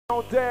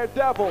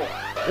Daredevil.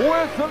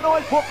 Where's the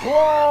noise for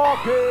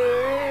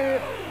Clarkee?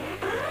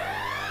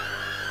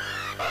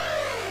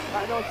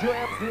 I know it's your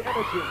MC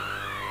Energy.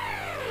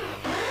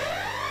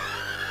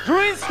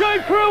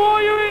 Dreamscape crew,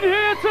 are you in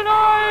here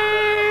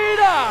tonight?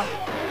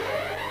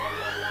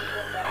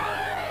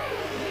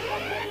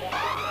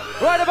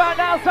 Right about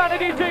now, sound of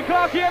DJ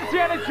Clarkee, MC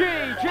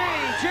Energy. G.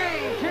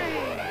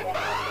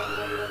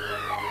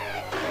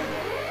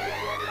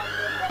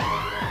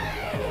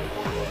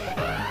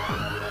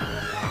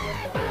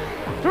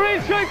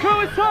 Dreamscape crew,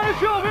 it's time to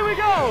jump, here we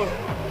go!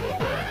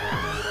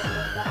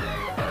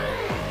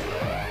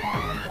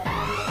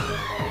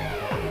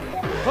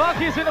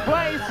 Clarkee's in the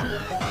place.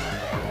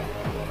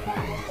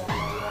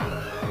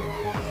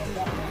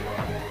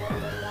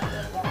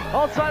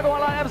 Outside the one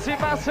line, MC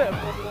Massive.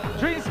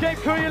 Dreamscape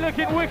crew, you're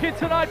looking wicked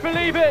tonight,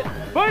 believe it.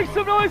 Make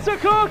some noise for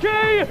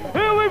Clarkee,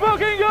 here we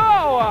fucking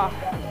go!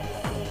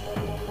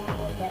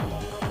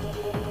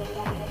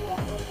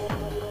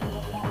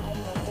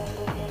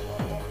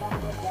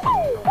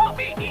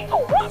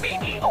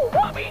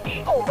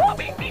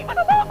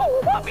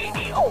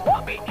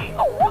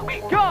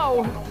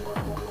 Go!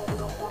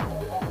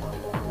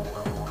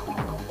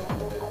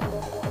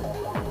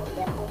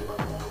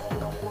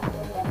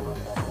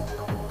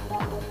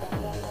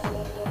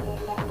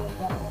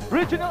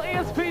 Original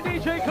ESP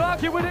DJ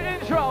Clarkee with an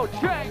intro,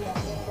 check!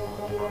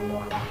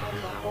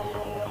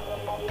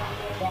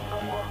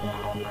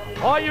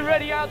 Are you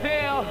ready out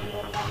there?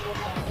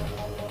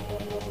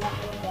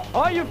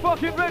 Are you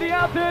fucking ready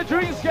out there,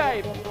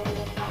 Dreamscape?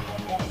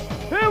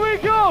 Here we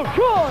go,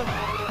 come on!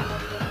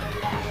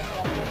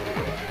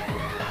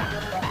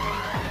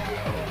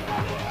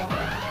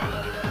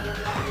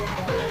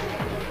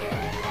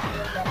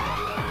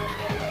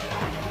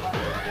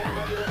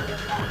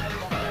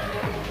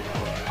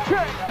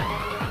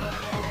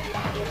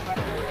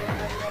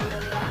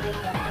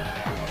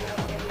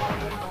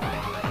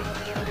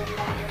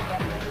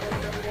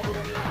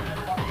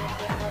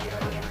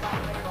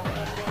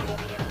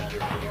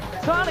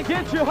 Time to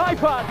get your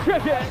hyper,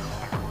 check it!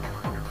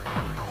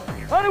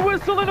 And a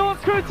whistle and on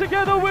screw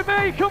together with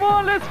me, come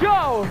on, let's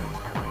go!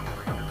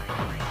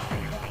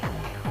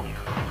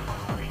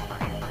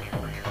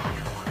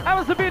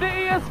 Happens to be the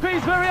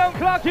ESP's very own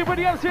Clarkee with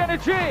the MC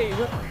Energy.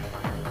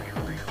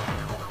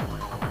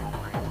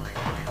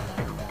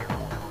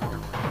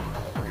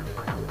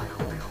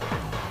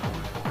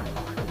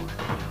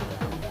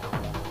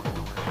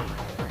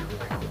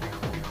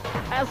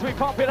 As we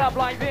pump it up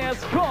like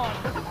this, come on!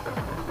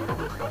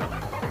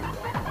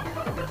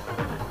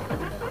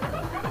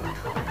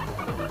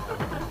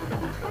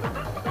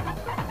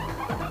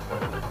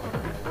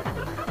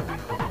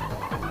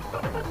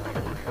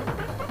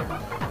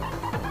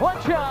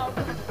 Watch out!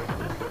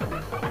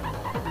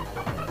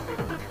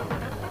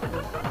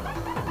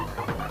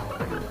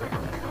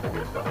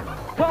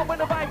 Come when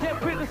the bike get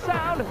with the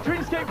sound.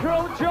 Dreamscape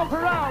crew, jump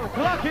around.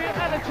 Clarkee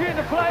Energy in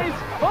the place.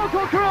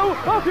 Uncle crew,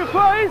 off your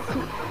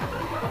face!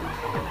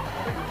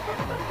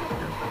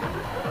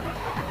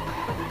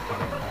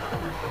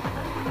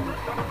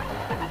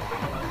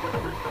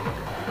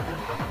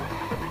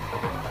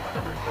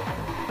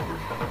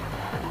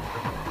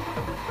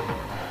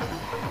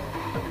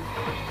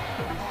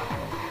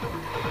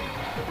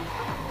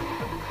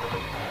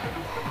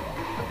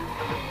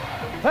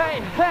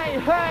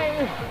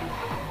 Hey!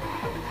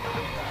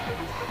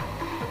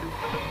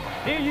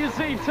 New Year's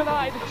Eve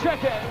tonight,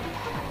 check it!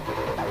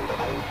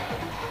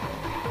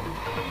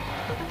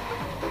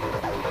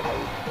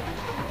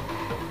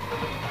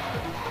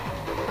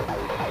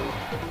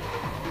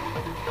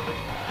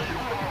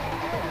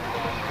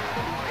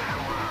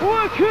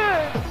 Work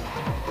it!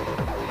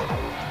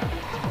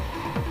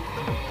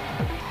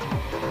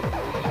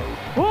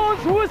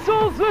 Horns,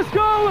 whistles, let's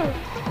go!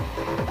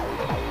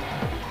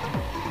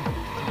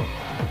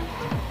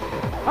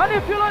 And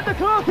if you like the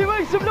Clarkee,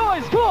 make some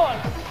noise, come on!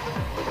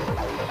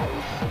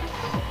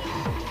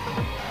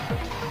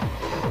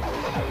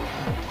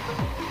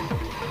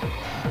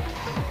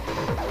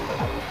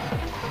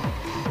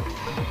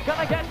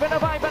 Gonna get rid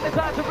of vibe and it's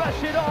time to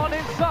rush it on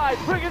inside.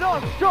 Bring it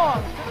on,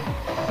 strong!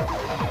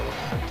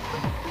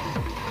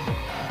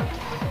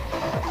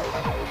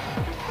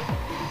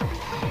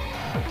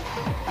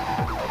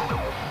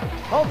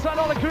 Outside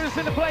all the crews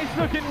in the place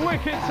looking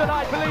wicked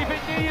tonight, believe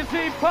it, New Year's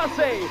Eve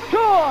pussy.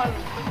 Come on!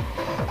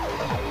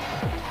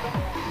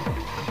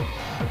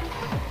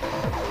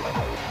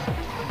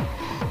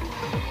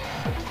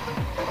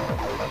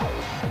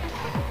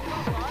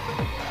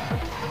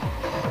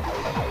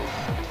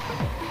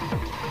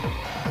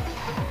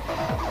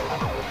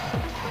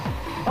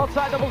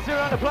 Outside 00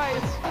 in the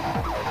place.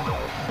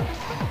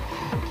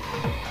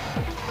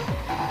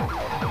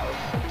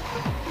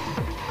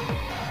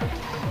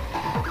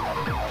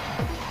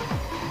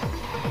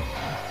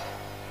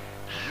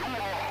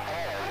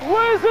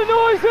 Where's the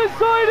noise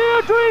inside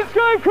here,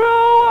 Dreamscape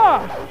crew?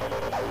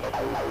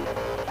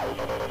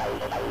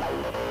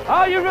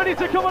 Are you ready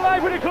to come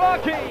alive with the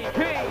Clarkee?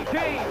 Key.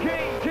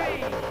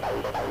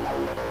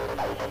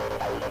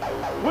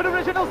 with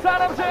original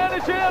sound of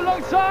energy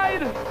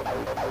alongside.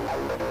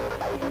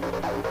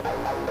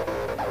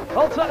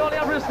 Outside on the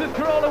Aberystwyth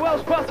Corolla,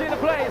 Welsh party in the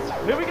place.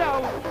 Here we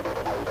go.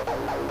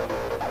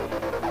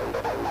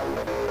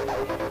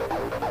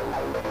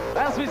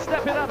 As we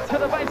step it up to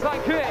the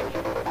baseline kick.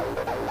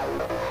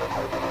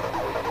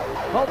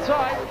 Hold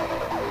tight.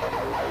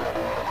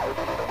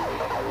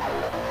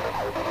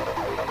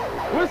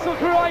 Whistle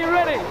crew, are you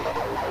ready?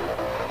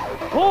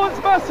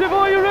 Horns massive,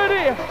 are you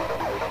ready?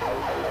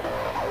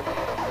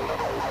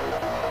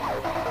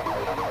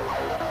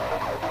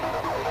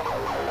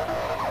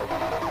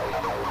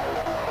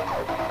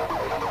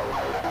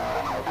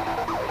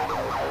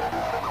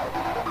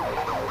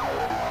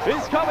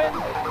 He's coming.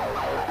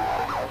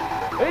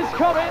 He's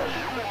coming.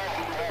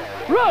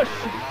 Rush.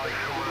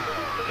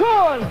 Come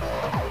on.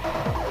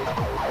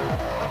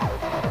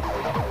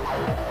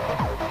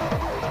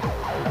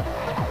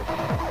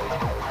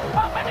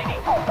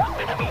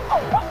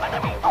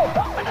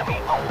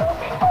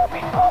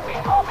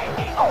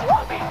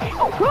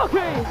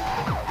 Clarkee.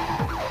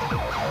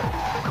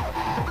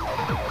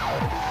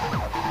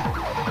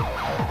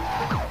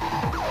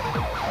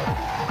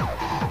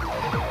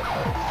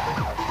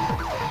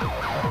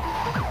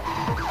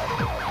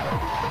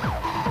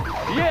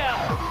 Yeah.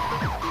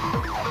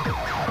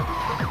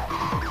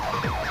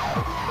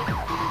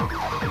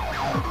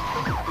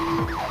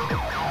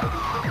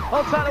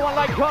 Hold tight to one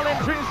like Colin,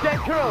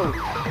 Dreamscape crew.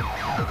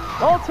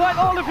 Hold tight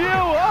all of you.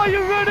 Are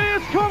you ready?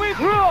 It's coming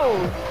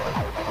through.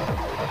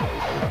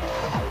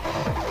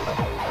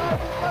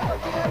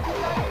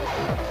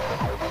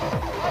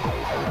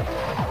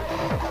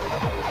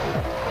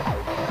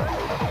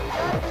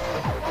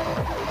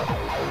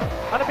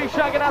 And a big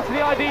shout out to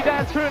the ID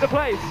dance crew in the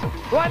place.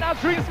 Right now,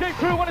 Dreamscape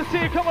crew want to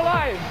see you come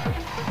alive.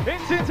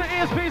 Into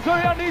ESP's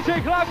very own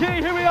DJ Clarkee,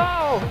 here we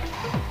are.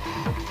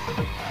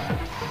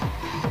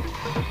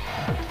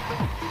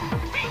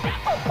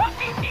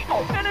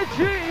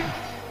 Energy.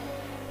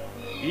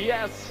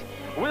 Yes,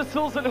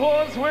 whistles and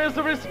horns, where's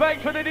the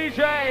respect for the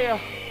DJ?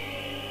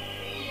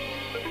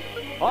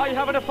 Are you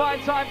having a fine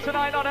time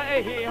tonight on a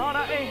ahi, on a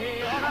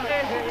ahi, on a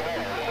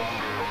ahi?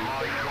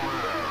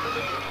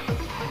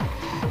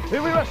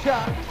 Here we rush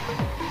out,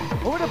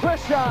 with the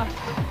pressure.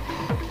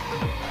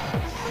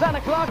 Santa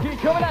Clarkee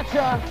coming at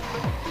ya.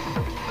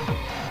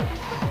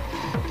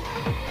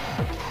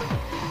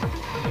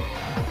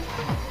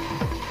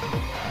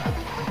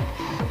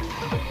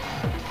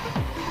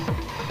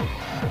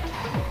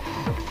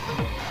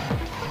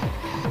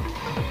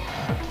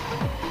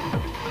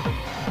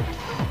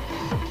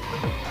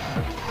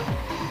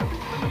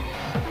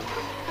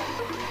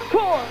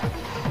 Come on.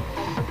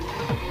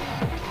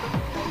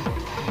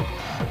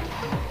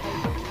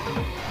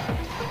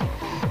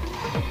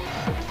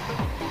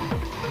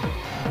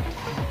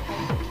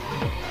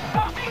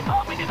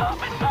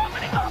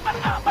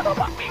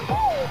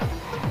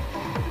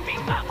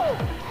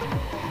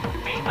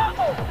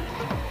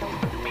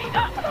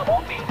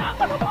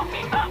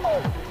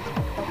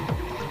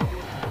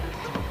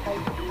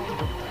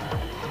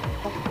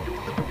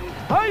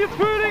 How you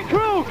feeling,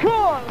 crew? Come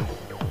on!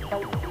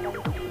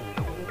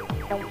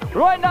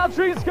 Right now,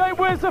 Dreamscape,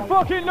 where's the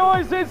fucking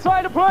noise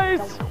inside the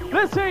place?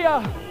 Let's hear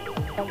ya!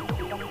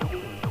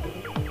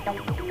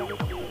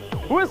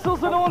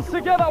 Whistles and horns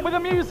together with the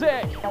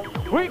music.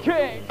 We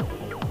kick.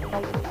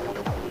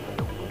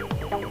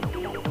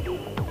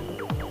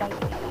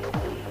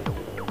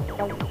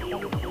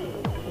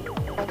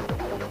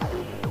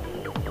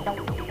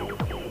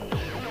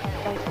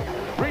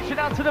 Reaching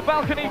out to the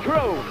balcony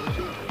crew.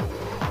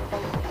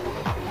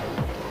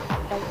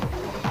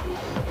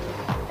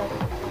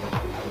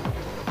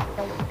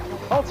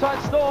 Hold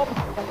tight, Storm.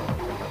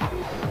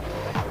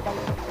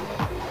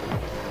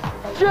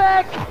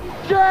 Check!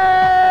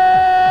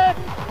 Check!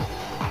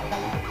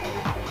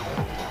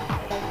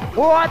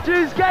 Alright,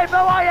 Dreamscape,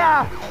 how are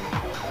ya?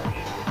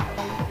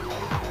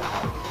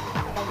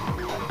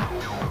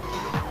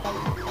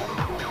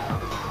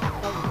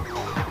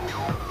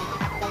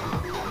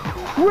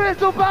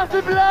 Whistle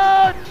bastard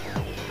blood!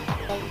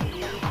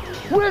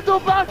 Whistle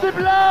bastard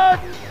blood!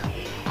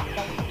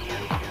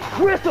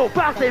 Whistle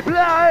bastard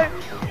blood!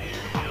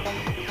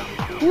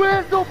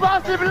 Whistle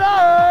bastard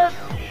blood!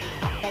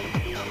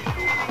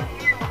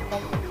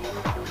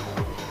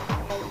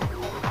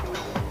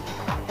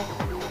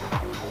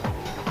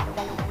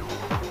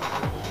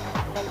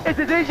 It's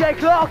a DJ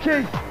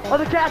Clarkee on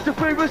the count of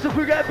three, whistles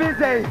we get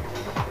busy.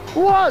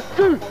 1,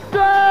 2,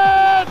 3!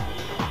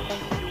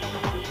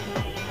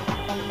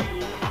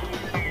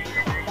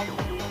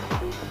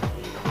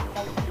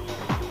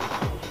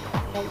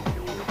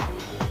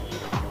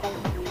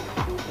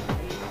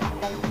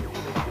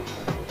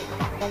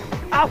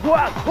 I've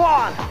worked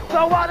hard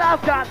for what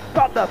I've got,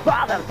 from the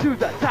bottom to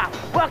the top,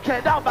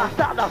 working on my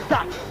style of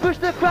stop, push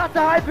the crowd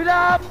to hype it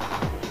up.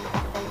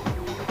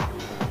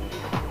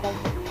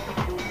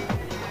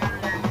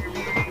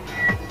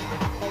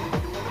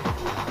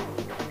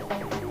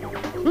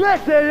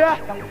 Let's hear ya!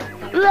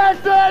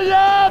 Let's hear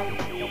ya!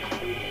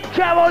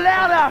 Come on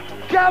louder!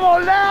 Come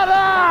on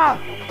louder!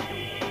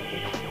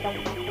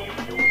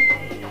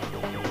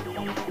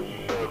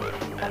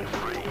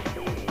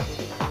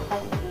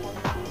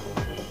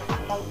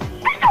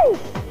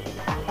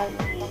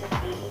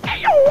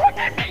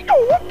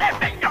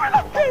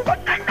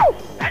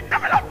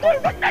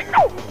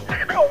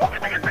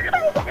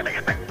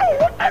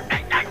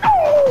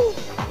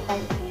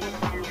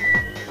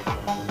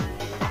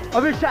 I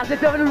reach out to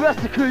them and the rest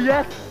of the crew,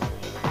 yes?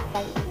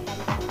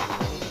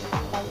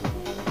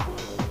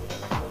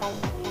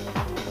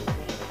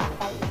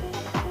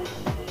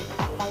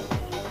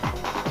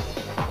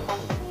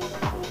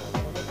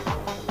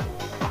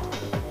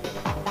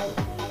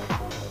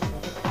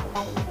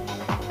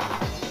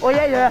 Oh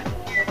yeah, yeah.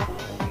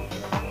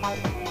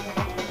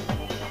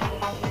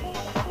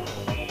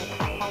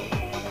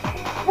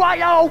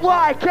 Why, oh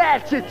why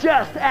can't you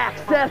just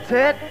accept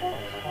it?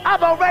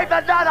 I'm a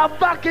raver, not a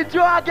fucking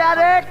drug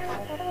addict.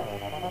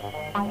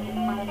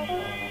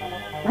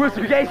 Where's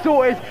the getting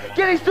sorted?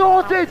 Getting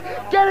sorted!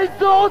 Getting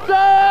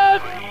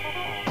sorted!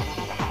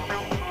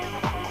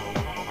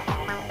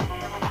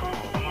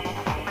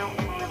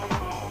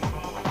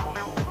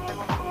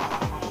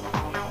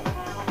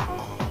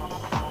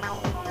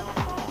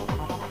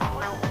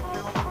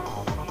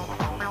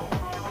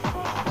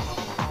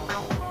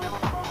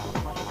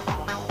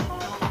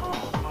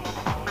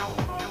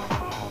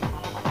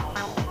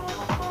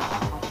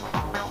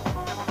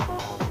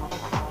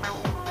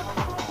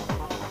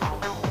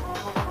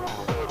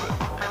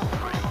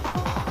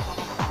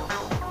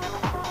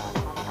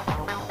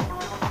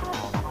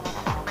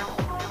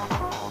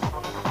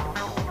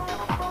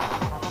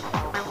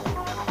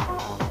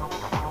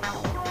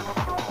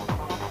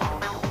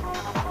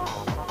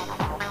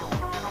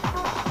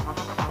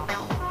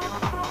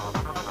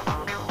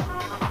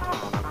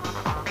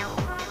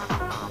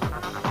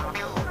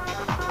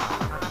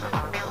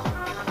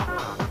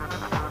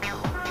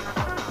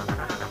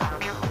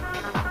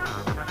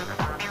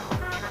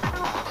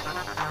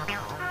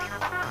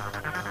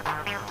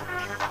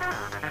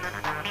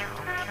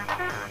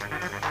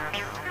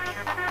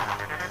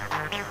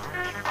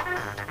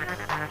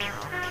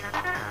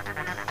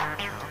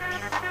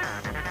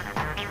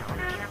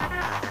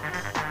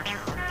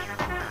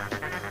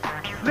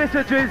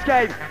 Listen,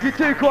 Dreamscape, you're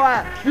too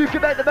quiet. You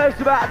can make the most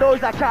amount of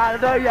noise I can.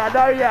 I know ya, I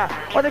know ya.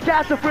 On the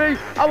count of 3,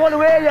 I want to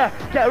hear ya.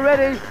 Get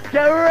ready,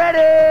 get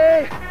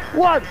ready.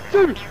 1,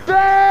 2, 3.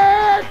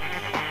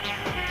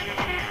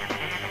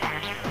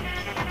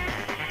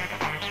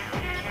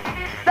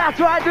 That's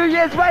right, New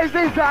Year's Waves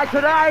inside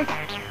tonight.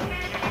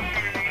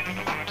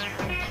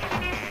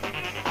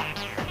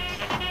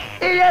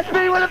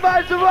 ESP with the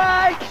vibes are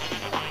right.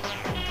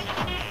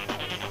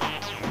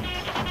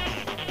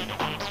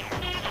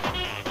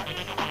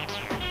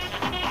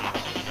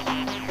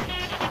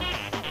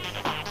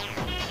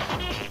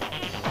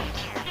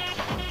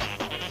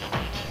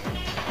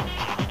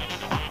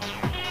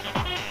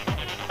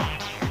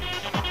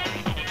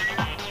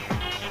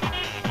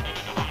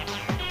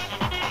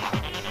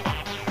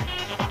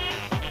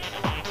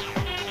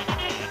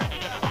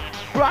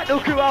 Right, no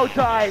crew hold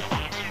tight.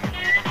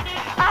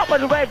 Out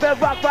on the wave and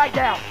rock right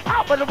now.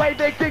 Out on the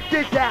wave and kick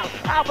this down.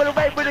 Out on the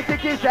wave with a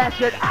kick in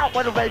session. Out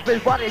on the wave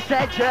with one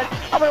intention.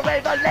 Out on the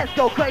wave and let's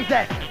go crazy.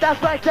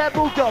 That's right, that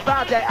moved up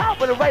out there.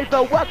 Out on the wave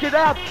and work it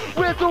up.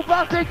 Whistle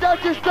busting,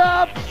 don't you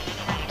stop.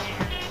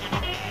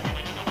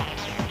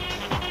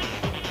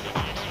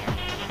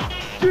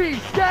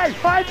 Dreamscape,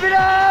 hype it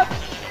up.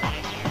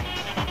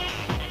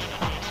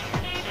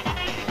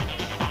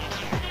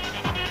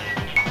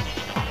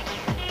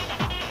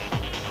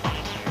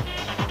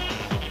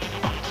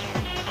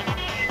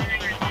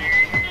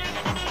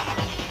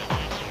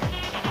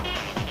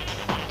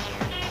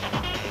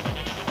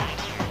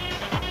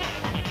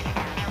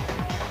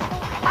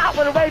 Out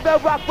on the wave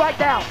and rock right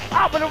now.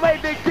 Out on the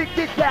wave and kick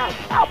this down.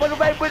 Out on the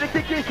wave with a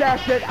kick in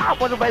session.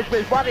 Out on the wave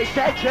with one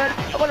intention.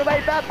 Out on the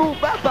wave and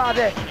move my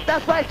body.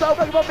 That's right, so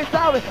I'm gonna be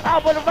sorry.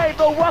 Out on the wave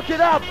and walk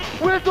it up.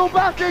 Whistle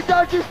busting,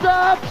 don't you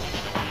stop.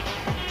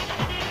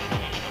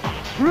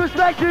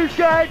 Respect these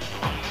guys.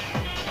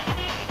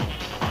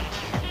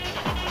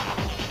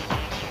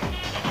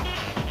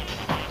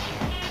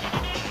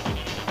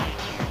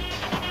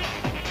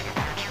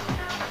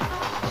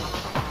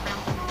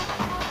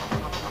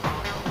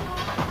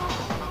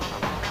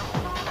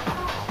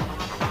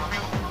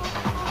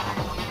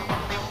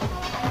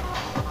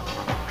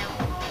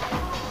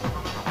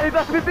 It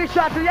must be a big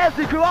shout to the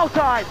MC crew all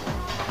time.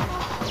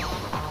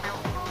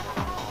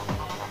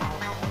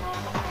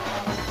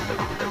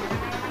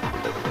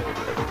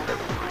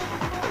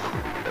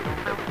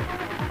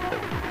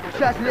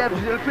 Shout to the MC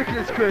and the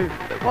Quickness crew.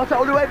 What's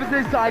all the wavers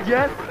inside,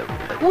 yes?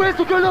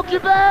 Whistle good look your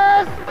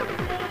best!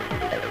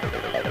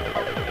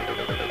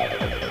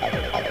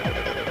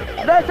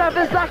 No time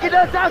for slacking,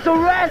 no time to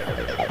rest!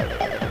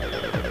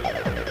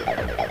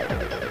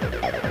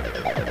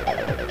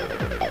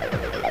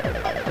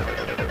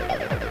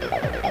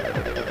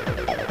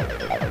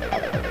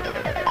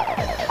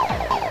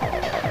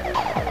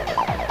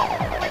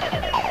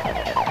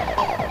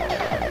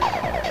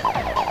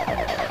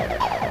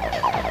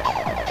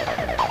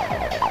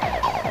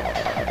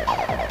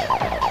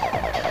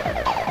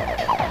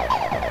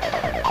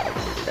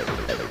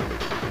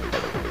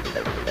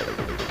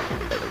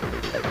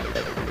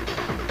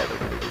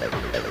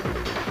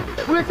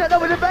 We'll set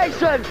up with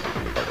innovation.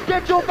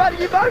 Get your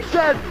body in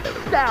motion.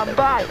 Stand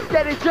by,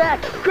 get in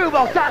check. Crew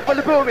roll time for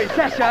the booming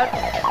session.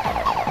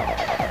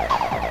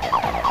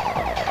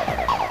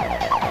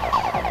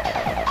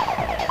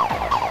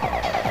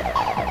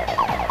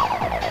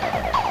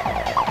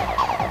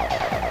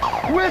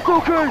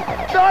 Whistle crew,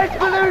 noise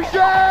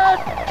pollution!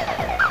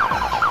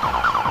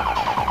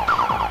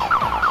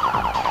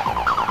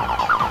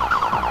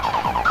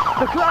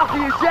 The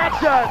Clarkee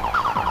injection!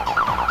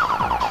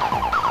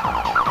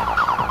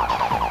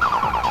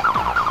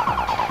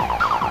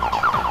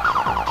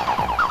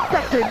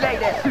 Sexy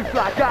lady, suits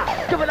like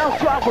that. Coming on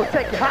strong, we'll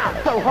take you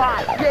high, so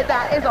high. Yeah,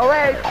 that is our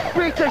rave.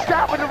 Reach a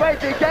shot with the rave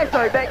DJ,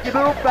 so make you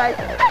move, babe.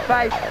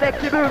 Babe,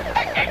 make you move.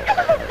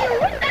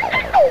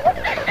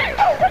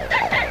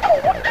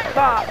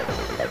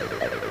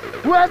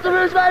 Where's the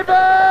Rouge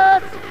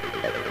Ravers?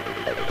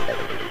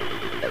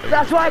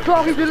 That's right,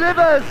 Clarkee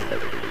delivers.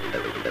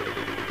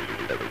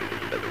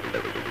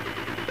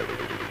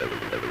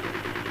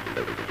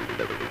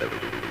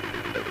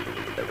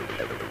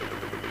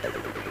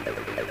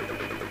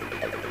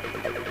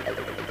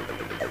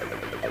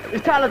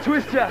 It's time to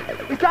twist ya.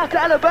 It's time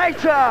to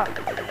elevate ya.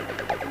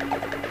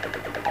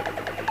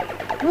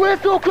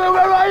 Whistle crew,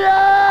 where are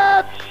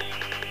ya?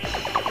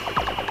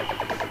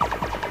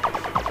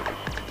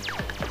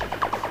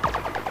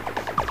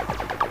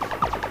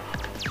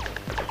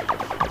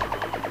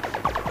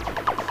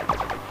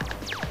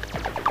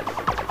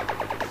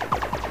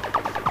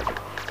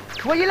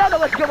 Well, you know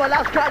what's going on,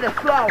 that's kind of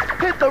slow.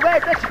 Hit the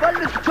rave, let your body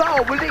lose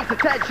control. Release the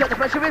tension, the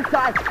pressure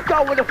inside.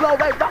 Go with the flow,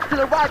 rave back to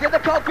the right. In the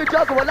concrete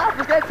jungle, when life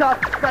gets tough.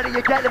 Better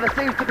you get, never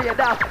seems to be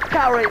enough.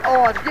 Carry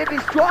on, give me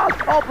strong.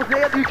 Obviously,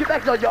 you can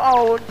make it on your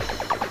own.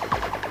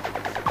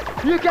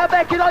 You can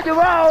make it on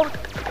your own.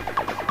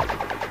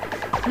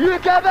 You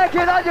can make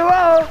it on your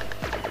own.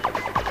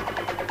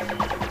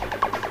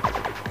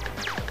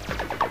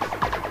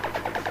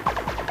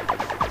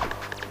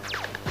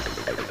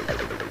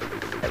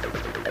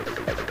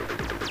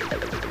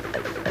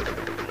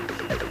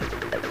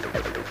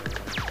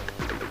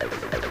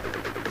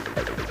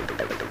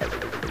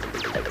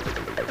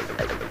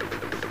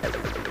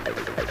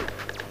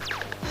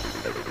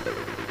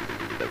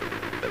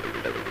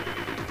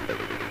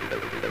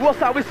 What's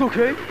that whistle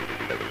crew?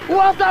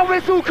 What's that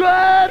whistle crew?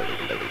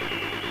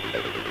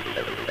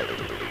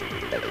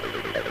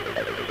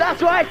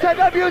 That's right,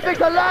 techno music's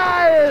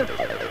alive!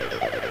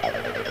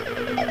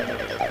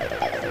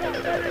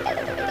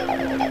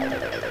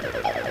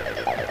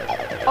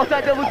 I'll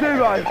take double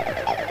zero.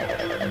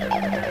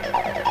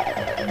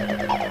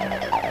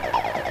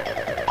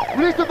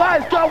 Release the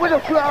vibes, go with the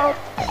flow.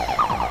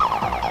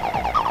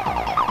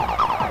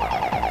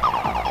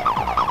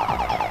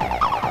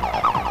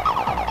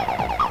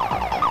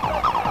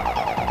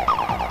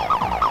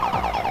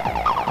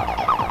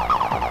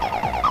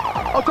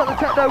 I'll take the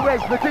techno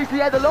waves, the DC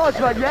and the large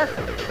one, yes?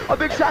 A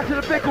big shout to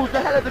the Pickles,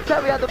 the Hell of the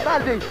Terry and the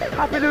Mandy.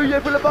 Happy New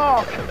Year for the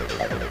Mark.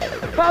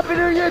 Happy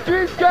New Year,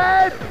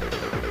 Dreamscape!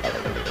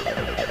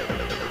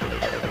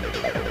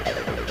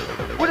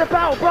 With a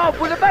power bomb,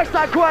 with a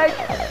backside quake.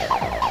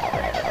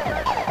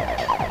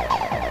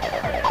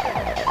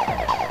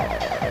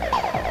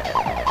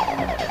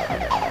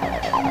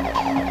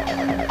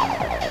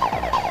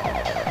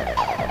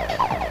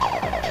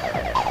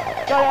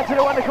 Go out to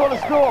the one they call a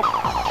storm.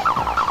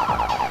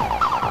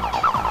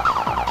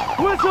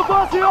 Whistle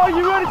bouncy, are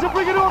you ready to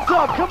bring it on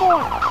top? Come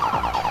on!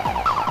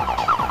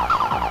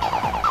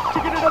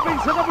 Kicking it up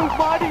into the move,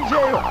 my DJ.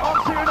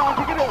 I'm tuning on,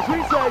 kicking it up,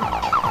 sweet say.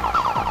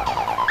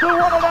 The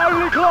one and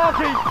only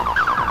Clarkee.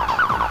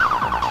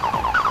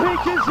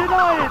 Peak is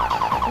united.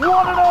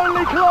 One and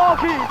only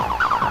Clarkee.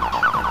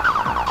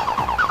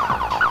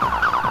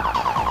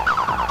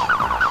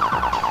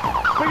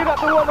 Picking up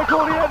the one they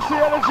call the MC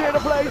Energy in the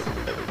place.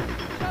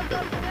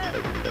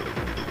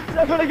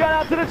 Definitely going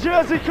out to the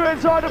Jersey crew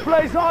inside the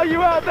place. Are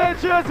you out there,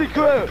 Jersey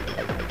crew?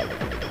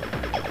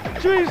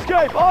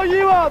 Dreamscape, are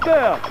you out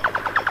there?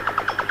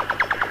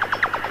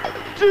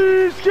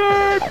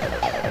 Dreamscape!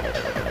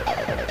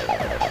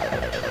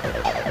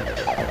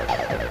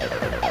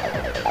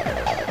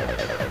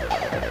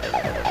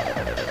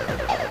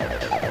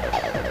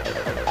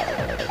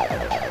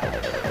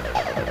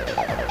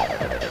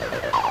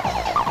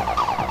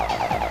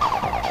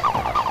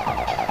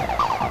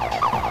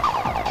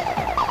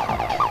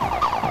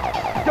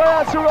 Go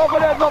out to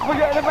Robert Ed, not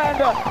forgetting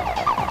Amanda.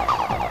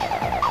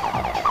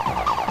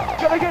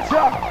 Gonna get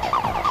ya.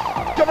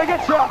 Gonna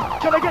get ya.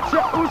 Gonna get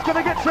ya. Who's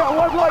gonna get ya?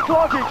 One like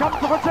Clarkee, come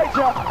to protect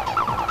ya.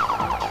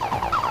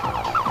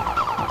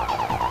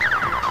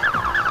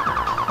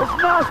 As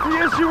nasty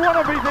as you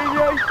wanna be,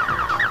 DJ.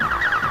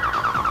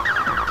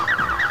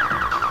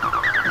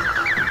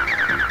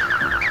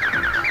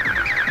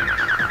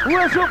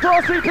 Whistle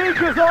Posse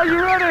Peakers, are you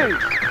ready?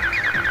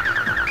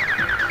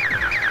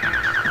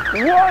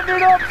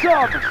 Winding up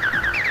some.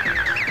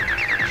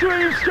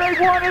 Dreamscape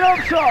winding up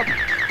some.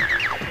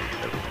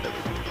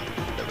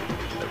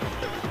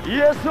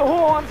 Yes, the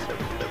horns.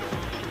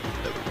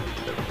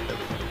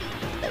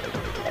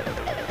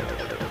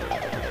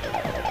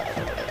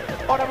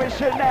 On a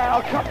mission now,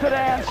 come to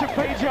dance. You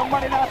paid your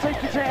money, now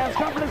take your chance.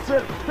 Come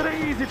listen to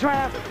the easy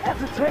trance as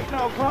the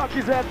techno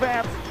Clarkee's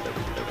advance.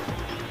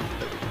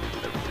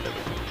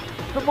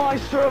 The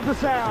maestro of the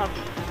sound.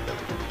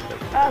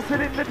 Acid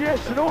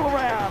indigestion all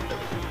around.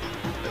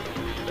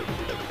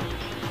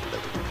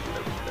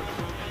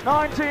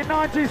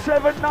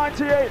 1997,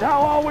 98,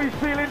 how are we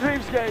feeling,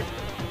 Dreamscape?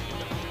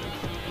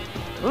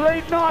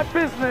 Late night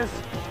business.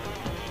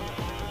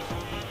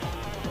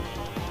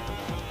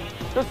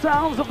 The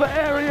sounds of the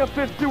Area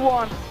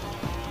 51.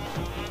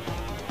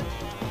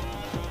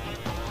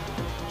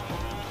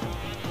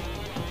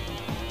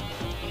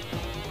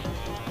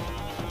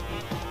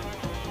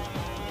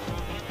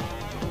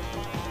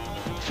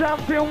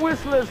 Champion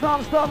whistlers,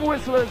 non-stop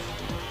whistlers.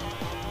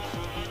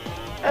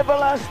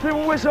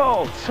 Everlasting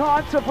whistle.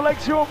 Time to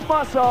flex your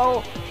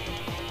muscle.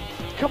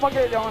 Come on,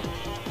 get on.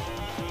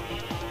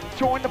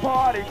 Join the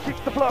party, kick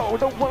the flow.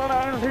 The one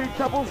and only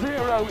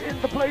 00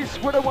 in the place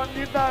with the one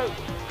you know.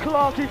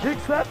 Clarkee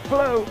kicks that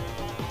flow.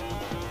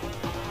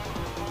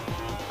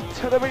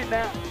 To the beat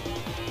now.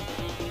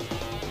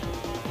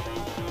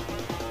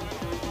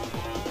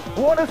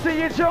 Wanna see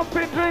you jump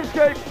in,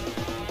 Dreamscape?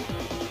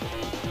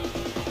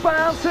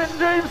 Bouncing,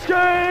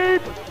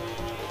 Dreamscape!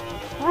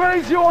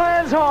 Raise your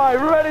hands high,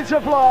 ready to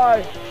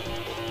fly.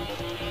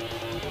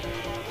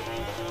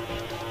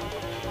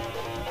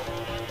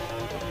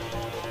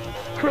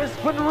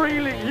 Crisp and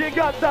reeling, you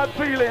got that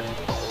feeling.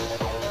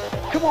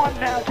 Come on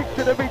now, kick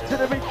to the beat,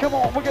 come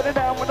on, we're getting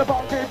down with the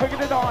funky, bringing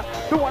it on.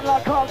 The one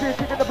like Clarkee,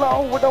 kicking the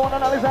blow, with the one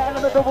on his hand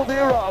and the 00.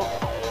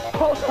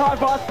 Post high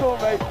five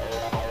story.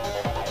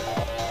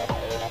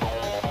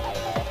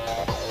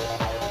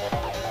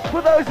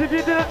 For those of you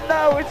who didn't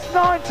know, it's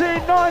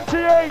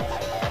 1998.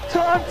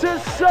 Time to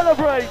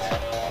celebrate.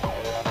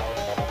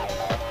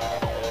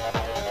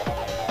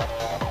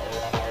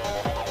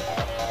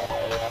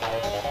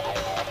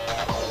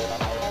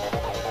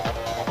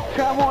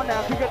 Come on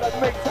now, kick it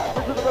that mix up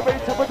into the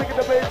beat, up into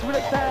the beat,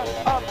 relax down,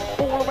 up,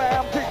 all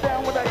around, kick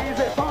down with the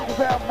easy funky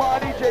sound. My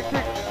DJ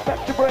kick,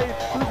 back your brain,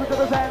 listen to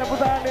the sound of the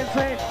sound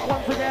insane.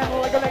 Once again,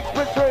 like an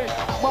expert train,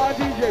 my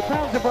DJ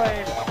pounds your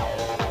brain.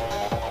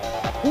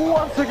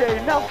 Once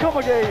again, now come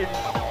again.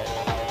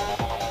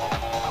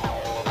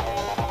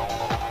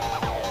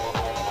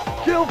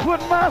 Guildford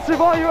Massive,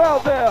 are you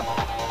out there?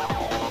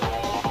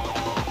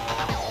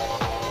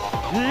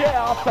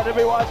 Yeah, better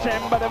be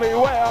watching, better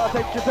beware.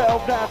 Take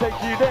yourself down, take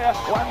you there.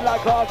 One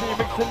like Clarkee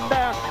mixing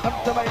down,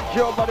 have to make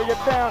your body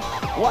get down.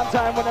 One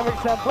time when I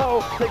mix and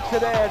flow, takes you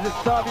there, this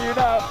time you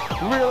know.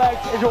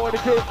 Relax, enjoy the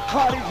kick,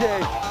 high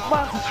DJ,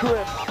 Monta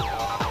trip.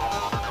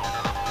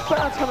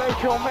 That's gonna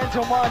make your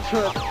mental mind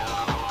trip.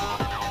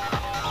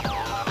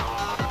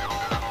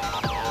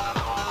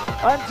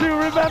 And do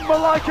remember,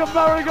 like a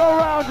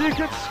merry-go-round, you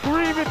can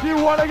scream if you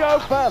want to go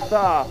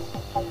faster.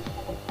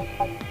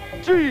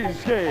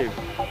 Dreamscape.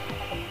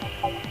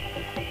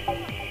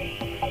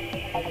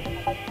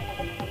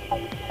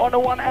 On the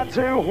 1 and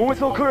 2,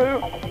 whistle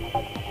crew.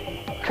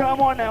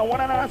 Come on now,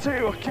 1 and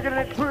 2, kicking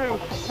it through.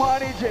 My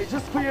DJ,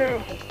 just for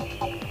you.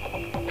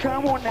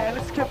 Come on now,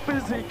 let's get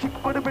busy.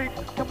 Kick with the beat,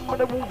 come with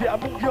the move, yeah,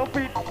 move your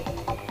feet.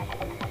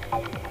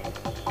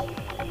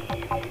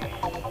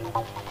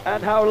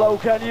 And how low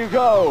can you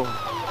go?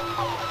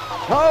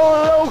 How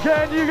low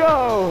can you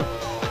go?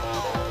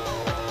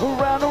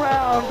 Round and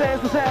round,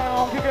 there's the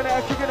sound. Kicking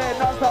it,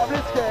 non-stop,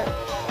 let's get.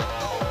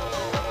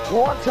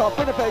 One top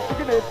in effect,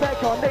 kicking it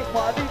back on next.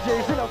 My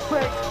DJ's in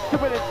effect,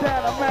 keeping it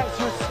down, a max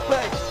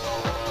respect.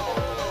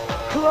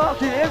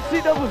 Clarkee,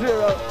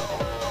 MC00.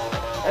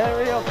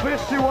 Area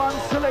 51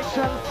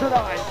 selections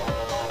tonight.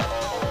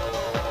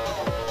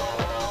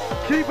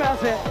 Keep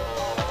bouncing.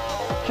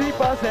 Keep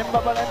buzzing,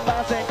 bubbling,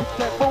 bouncing, keep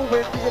that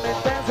moving, kicking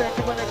it dancing,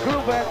 keeping it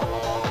grooving.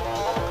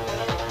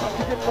 I'm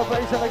kicking the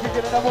bass and I'm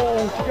kicking in the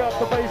mood. Kick up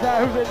the bass,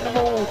 now who's in the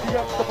mood? Kick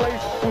up the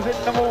bass, who's in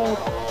the mood?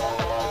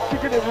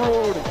 Kicking it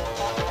rude,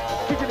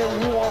 kicking it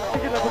warm,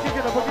 kicking up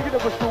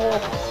a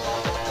storm.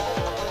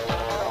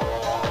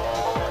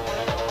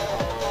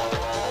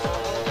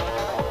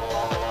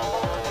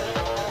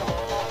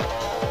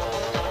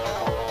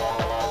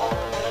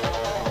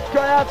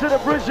 Going out to the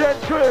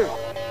Bridget crew.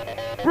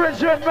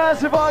 Bridget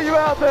Massive, are you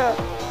out there?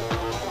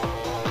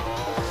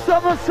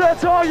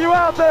 Somerset, are you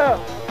out there?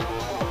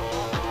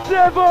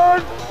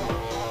 Devon!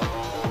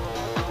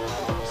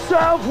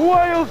 South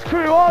Wales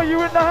crew, are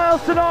you in the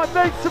house tonight?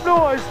 Make some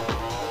noise!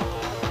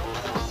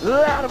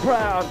 Loud and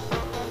proud.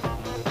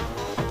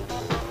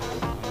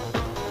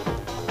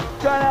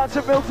 Going out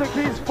to Milton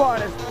Keynes'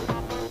 finest.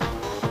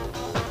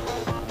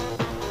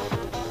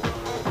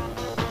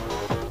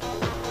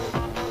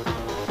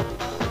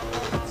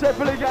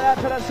 Definitely going out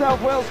to that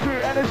South Wales crew,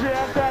 Energy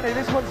and Danny,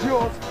 this one's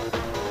yours.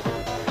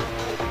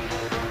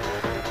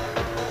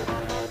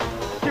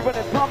 Keeping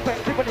it pumping,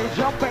 keeping it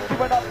jumping,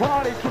 keeping that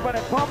party, keeping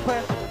it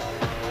pumping.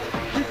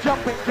 Keep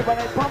jumping, keeping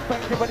it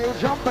pumping, keeping it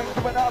jumping,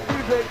 keeping that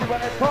music,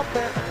 keeping it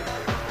pumping.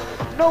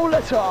 No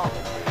let up.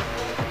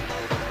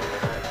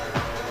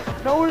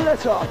 No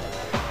let up.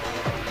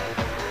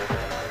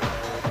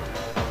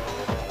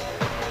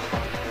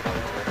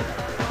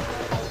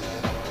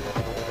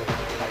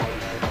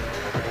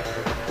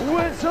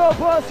 Winter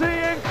Party,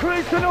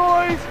 increase the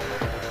noise.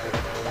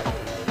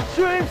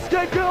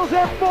 Dreamscape girls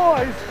and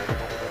boys.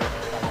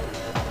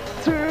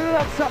 Turn it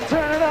up, some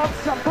turn it up,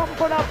 some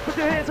pumping up, put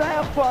your hands to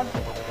have fun.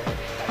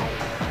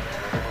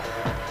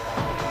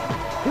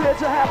 Here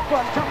to have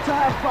fun, come to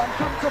have fun,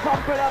 come to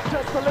pump it up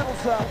just a little,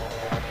 son.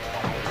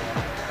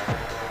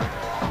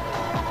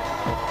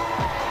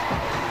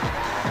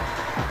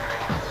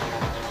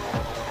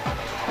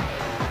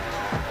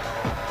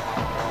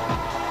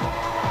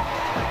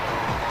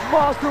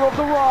 Master of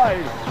the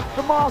ride,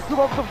 the master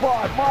of the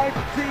vibe, my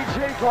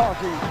DJ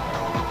Clarkee.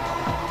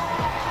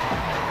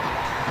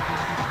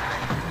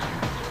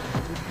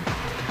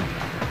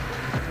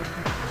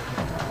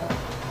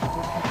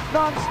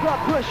 Non-stop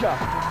pressure.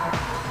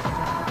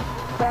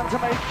 Down to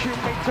make you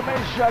meet to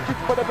measure. Kick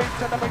for the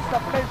beats and the mix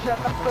up measure.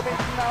 Up the beat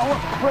now,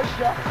 up the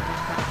pressure.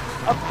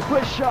 Up the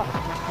pressure.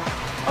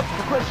 Up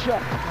the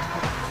pressure.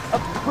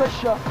 Up the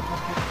pressure.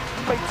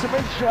 Make to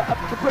measure. Up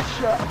the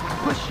pressure.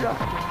 Pressure.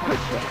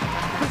 Pressure.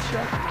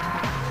 Pressure.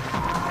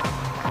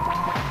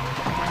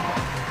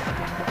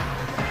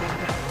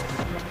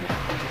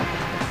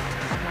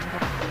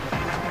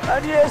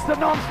 And yes, the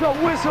non-stop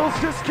whistles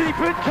just keep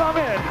it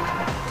coming.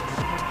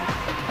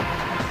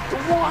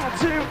 1,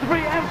 2, 3,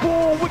 and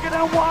 4. We're getting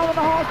wild on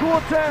the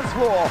hardcore dance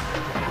floor.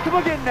 Come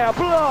again now,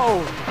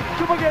 blow.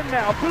 Come again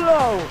now,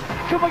 blow.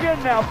 Come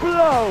again now,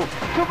 blow.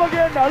 Come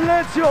again now,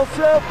 let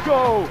yourself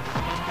go.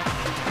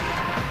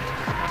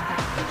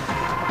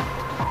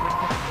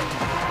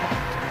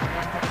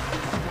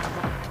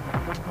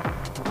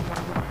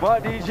 My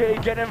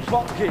DJ getting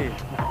funky.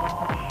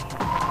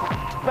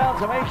 Bound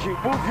to make you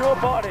move your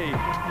body.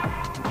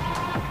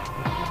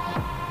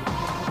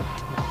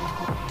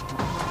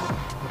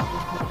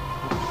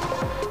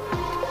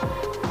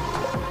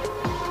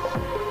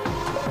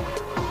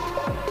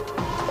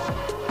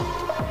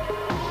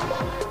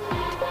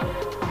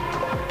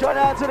 Going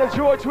out to the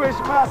Joy Twist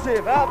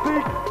Massive.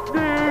 Happy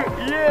New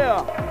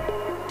Year.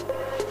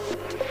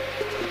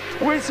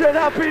 We said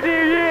Happy New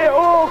Year,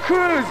 all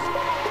crews.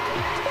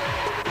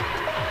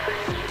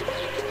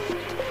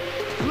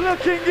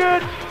 Looking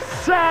good,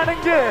 sounding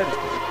good.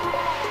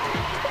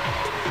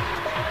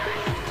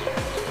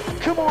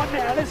 Come on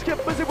now, let's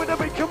get busy with the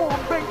beat. Come on,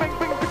 bang, bang,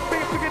 bang, bang,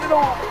 bang, bring it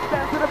on.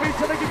 Down to the beat,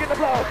 and kicking the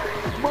blow.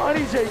 My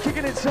DJ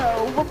kicking it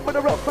so. One with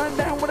a rough and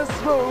down with a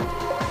slow.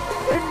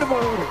 In the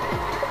mood.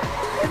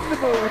 In the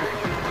mood.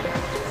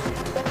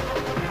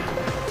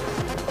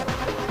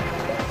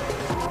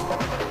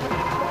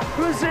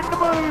 Who's in the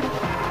mood?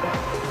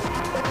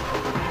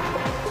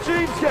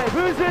 Dreamscape,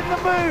 who's in the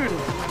mood?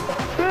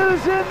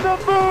 Who's in the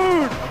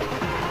mood?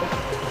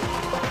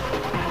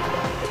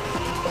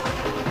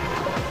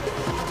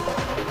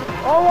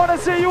 I want to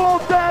see you all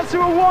dance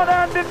with one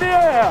hand in the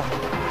air.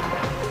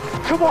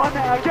 Come on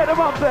now, get them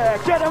up there,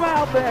 get them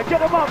out there, get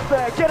them up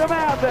there, get them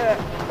out there.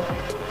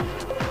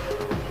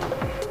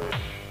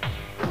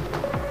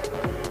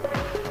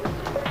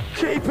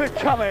 Keep it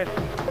coming.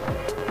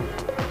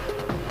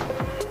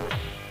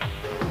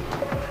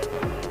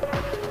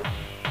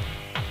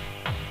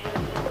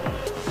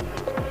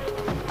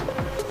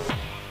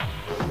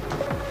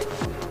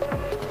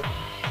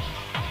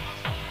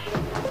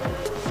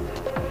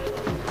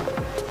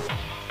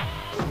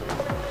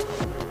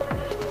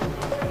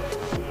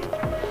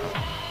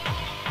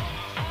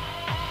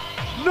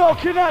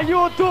 Knocking at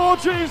your door,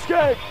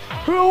 Dreamscape.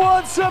 Who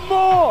wants some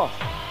more?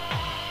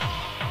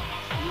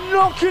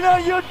 Knocking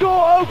at your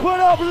door, open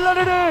up, let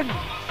it in.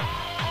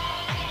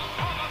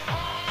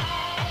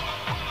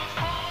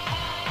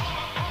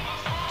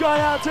 Going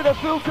out to the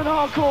Filton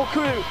Hardcore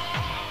crew.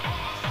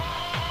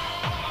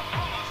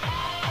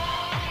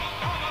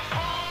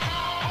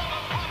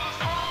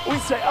 We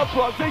say up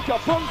rock, think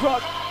up punk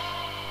rock.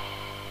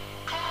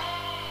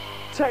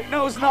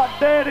 Techno's not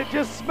dead, it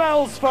just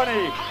smells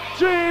funny.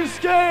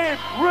 Dreamscape,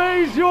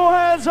 raise your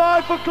hands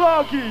high for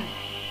Clarkee.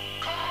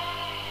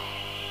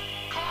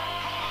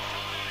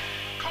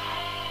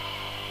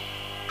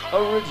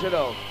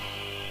 Original.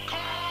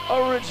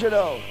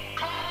 Original.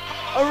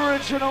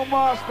 Original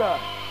master.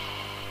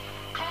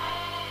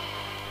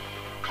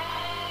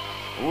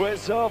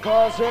 Whistle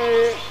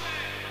party.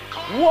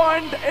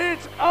 Wind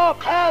it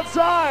up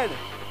outside.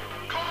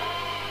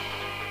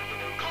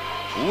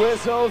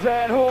 Whistles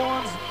and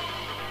horns.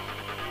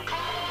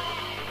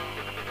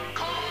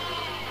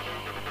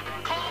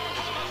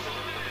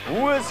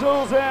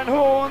 Whistles and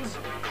horns.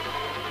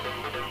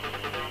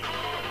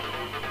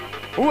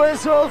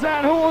 Whistles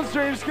and horns,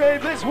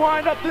 Dreamscape. Let's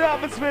wind up the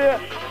atmosphere.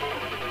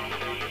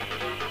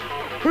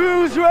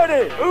 Who's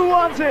ready? Who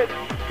wants it?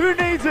 Who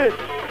needs it?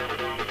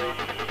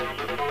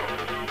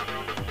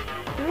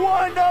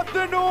 Wind up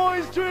the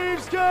noise,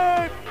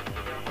 Dreamscape.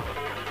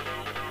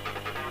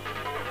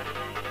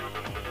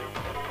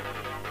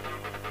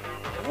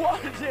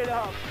 Wind it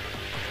up.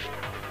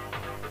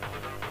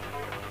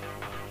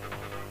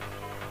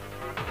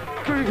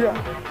 Groove ya.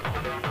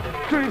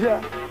 Groove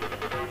ya.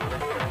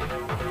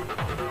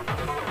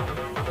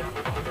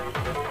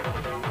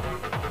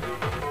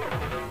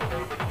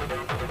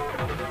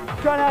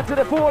 Going out to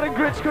the Fording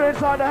Bridge crew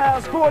inside the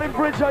house. Fording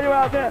Bridge, are you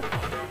out there?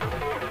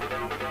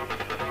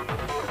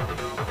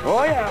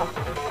 Oh yeah.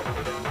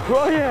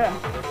 Oh yeah.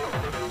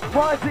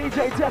 My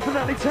DJ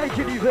definitely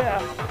taking you there.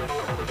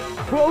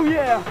 Oh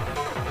yeah.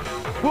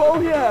 Oh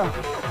yeah.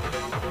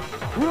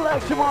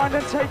 Relax your mind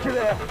and take it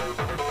there.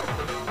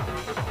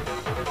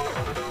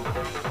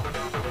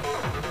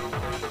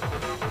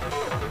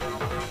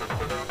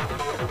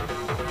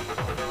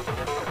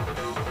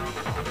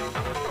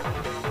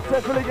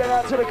 Definitely get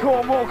out to the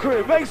Cornwall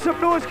crew. Make some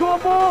noise,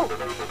 Cornwall!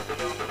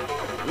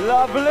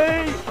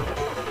 Lovely!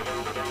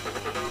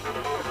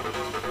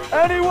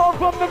 Anyone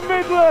from the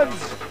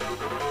Midlands?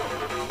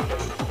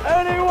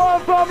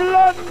 Anyone from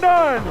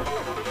London?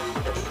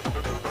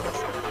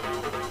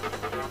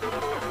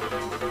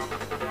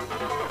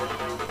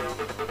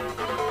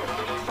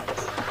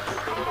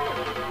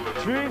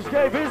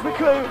 Dreamscape is the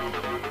clue.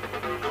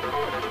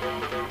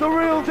 The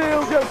real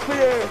deal just for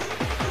you.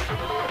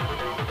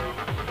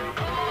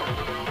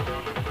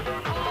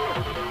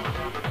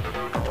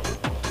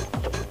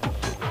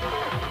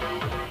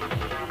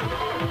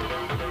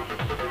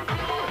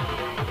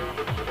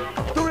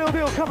 The real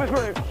deal coming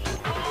through.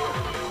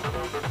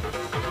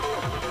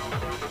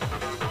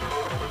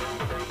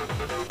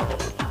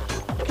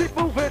 Keep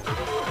moving.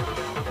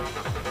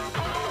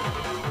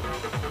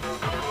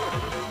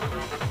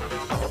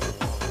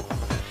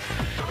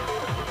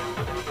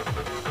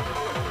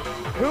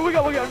 Here we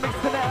go, we're gonna mix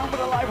it down with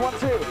a live one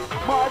too.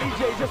 My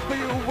DJ just for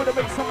you, with a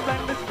mix some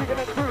land that's kicking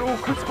it through.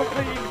 Crisp and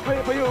clean,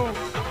 clear for you.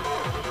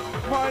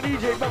 My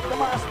DJ, make the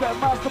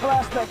master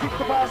blaster, keep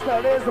the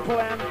blaster, there's the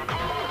plan.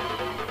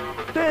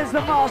 There's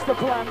the master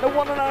plan, the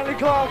one and only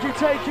Clarkee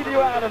taking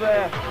you out of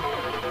there.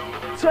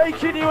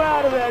 Taking you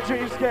out of there,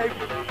 Dreamscape.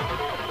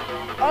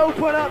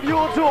 Open up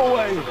your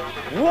doorway,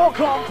 walk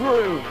on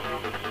through.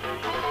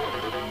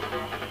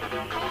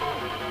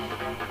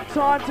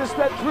 Time to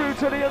step through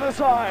to the other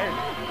side.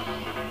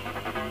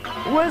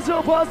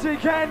 Whistle Posse,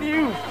 can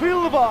you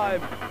feel the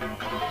vibe?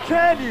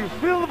 Can you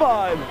feel the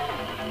vibe?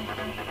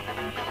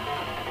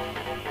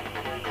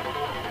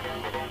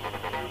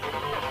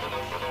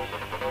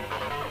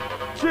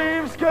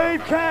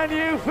 Dreamscape, can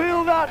you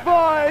feel that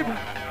vibe?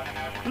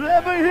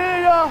 Let me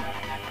hear ya.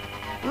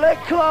 Let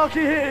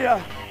Clarkee hear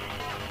ya.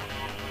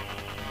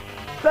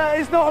 That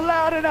is not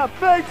loud enough.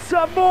 Make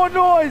some more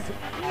noise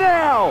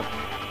now.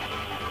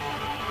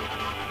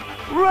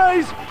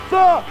 Raise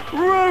the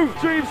roof,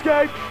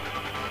 Dreamscape.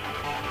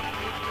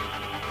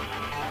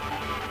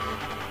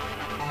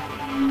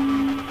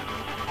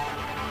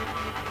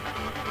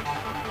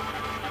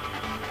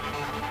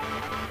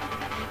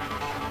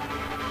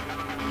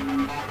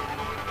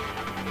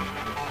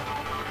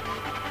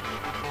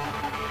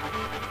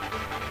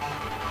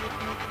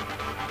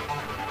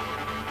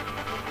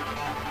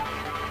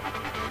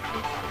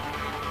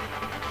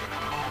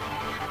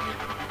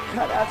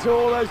 Cut out to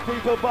all those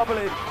people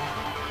bubbling.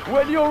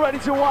 When you're ready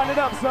to wind it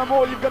up some,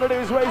 all you've got to do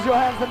is raise your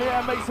hands in the air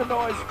and make some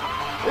noise.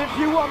 If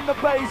you want the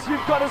bass,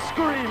 you've got to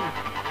scream.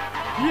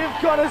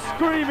 You've got to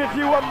scream if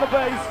you want the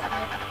bass.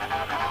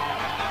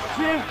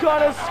 You've got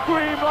to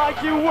scream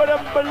like you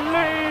wouldn't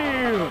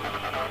believe.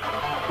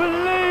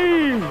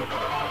 Believe.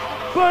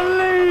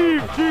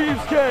 Believe,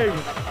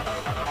 Dreamscape.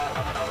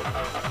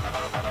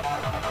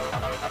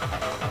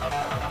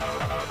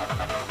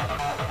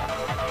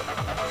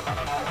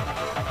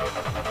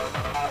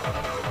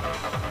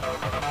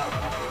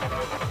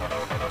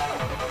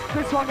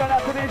 This one going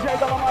out to DJ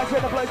Dolomite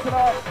in the place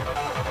tonight.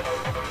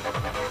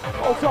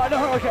 Hold tight, no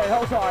hurricane,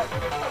 hold tight.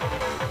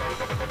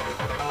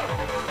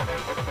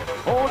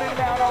 Hold him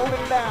down, hold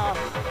him down.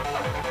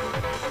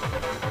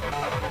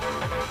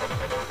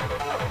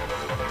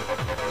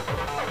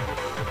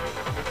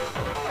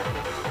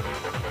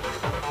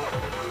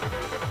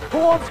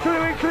 Horns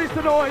crew, increase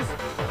the noise.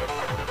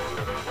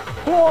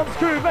 Horns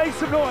crew, make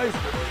some noise.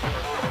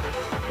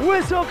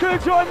 Whistle crew,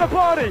 join the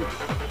party.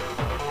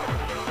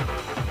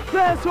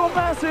 Dance for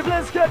massive,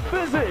 let's get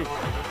busy.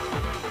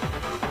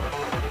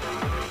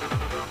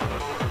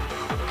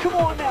 Come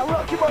on now,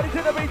 rock your body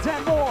to the beat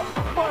and more.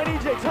 My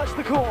DJ, touch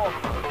the core.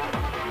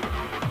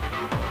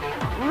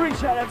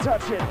 Reach out and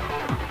touch it.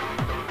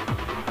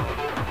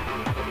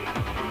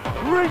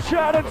 Reach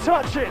out and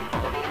touch it.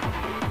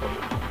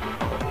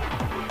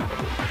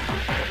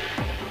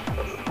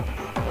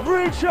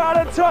 Reach out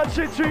and touch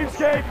it,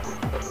 Dreamscape.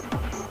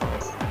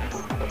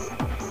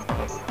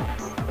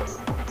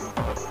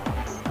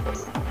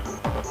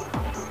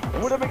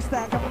 With a mix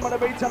down, coming with a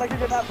beat and I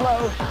kicking that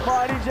flow.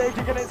 My DJ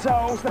kicking it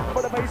so, step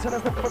with the bass and a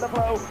step with the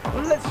flow.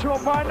 Let your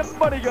mind and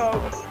body go.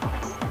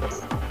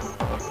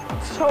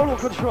 Total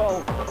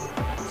control.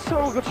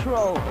 Total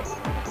control.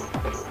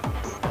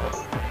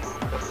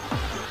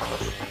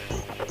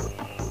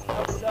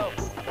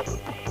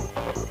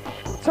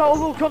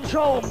 Total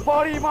control,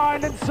 body,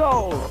 mind and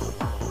soul.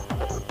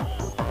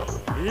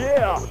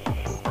 Yeah.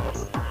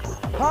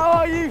 How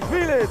are you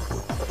feeling?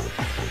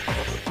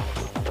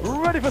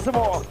 Ready for some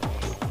more?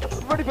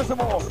 Ready for some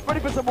more, ready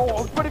for some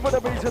more, ready for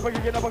the beat, and we're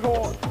kicking up a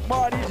core.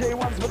 My DJ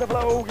wants with the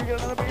flow, kicking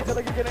on the beat,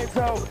 and kicking it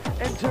so.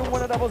 In tune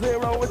with a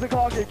 00 with the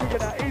Clarkee, kicking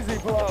that easy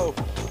flow.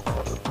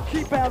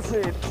 Keep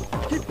bouncing,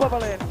 keep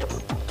bubbling.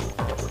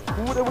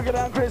 With the wicked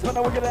down crisp and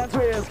the wicked down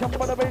twist. Come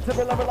with the beat and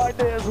we love it like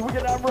this.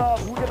 Wicked down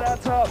rough, wicked down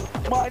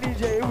tough. My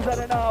DJ, who's had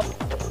enough?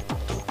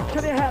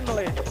 Can you handle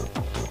it?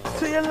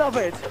 Do you love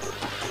it?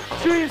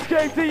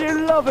 Dreamscape, do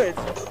you love it?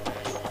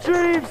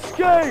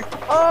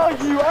 Dreamscape, are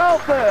you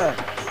out there?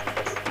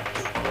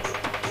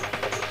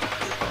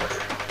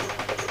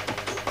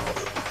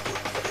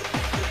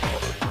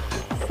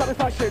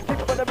 Satisfaction, think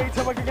for the beat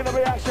and we're getting a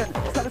reaction.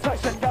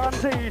 Satisfaction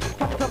guaranteed,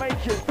 come to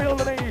make you feel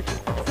the need.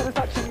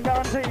 Satisfaction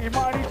guaranteed,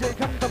 my DJ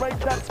come to break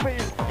that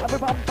speed. And we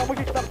pump and we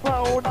kick that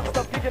flow,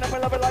 non-stop kicking and we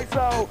love it like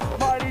so.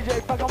 My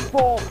DJ back on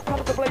form,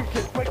 come to break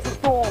it, breaks the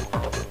storm.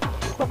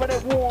 Thumping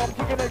it warm,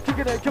 kicking it,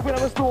 keeping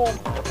it a storm.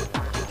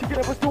 Kicking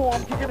it a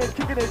storm, kicking it,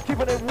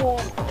 keeping it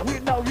warm. We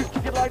know you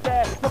kick it like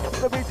that, look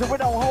to the beat and we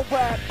don't hold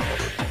back.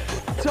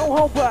 Don't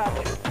hold back,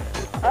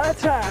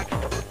 attack,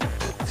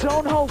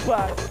 don't hold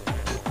back.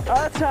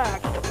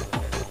 Attack!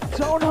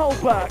 Don't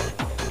hold back!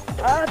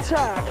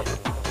 Attack!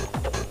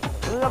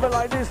 Love it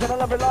like this and I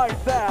love it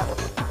like that.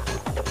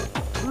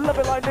 Love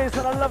it like this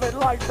and I love it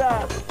like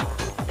that.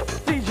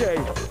 DJ!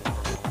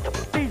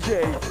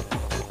 DJ!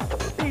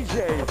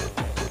 DJ!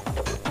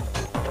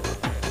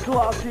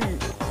 Clarkee!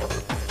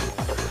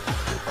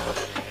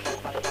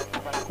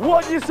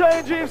 What you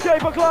saying,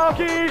 Dreamscape or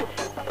Clarkee?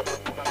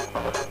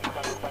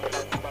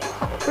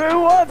 Who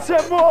wants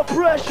some more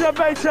pressure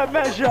made to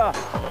measure?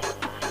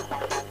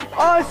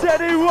 I said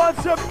he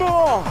wants some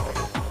more.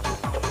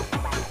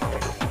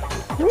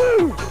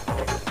 Woo!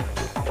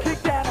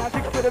 Kick down, I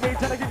kick for the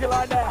beat and I kick it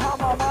like that. How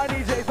my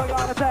DJ's like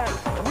on attack.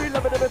 We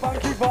love it, a bit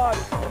funky vibe.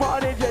 My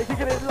DJ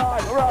kicking it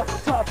live,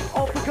 rough, tough,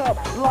 off the cup,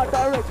 live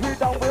direct. We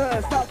don't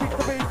rehearse. Now kick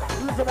the beat,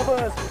 listen to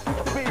verse.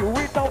 Kick the beat,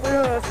 we don't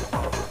rehearse.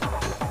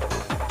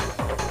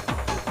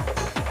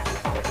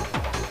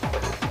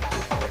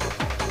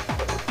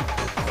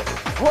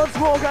 Once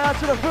more, go out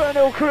to the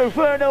Fernhill crew,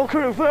 Fernhill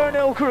crew,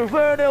 Fernhill crew,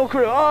 Fernhill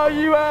crew. Are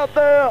you out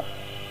there?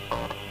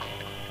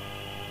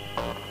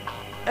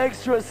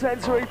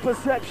 Extrasensory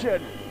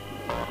perception.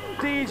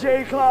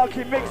 DJ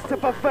Clarkee mixed to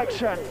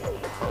perfection.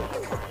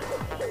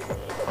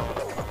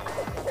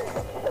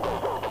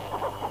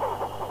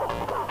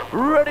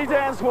 Ready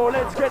dance floor,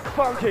 let's get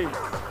funky.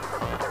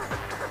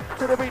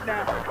 To the beat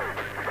now.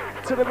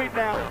 To the beat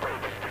now.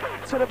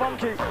 To the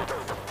funky.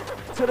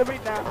 To the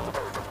beat now.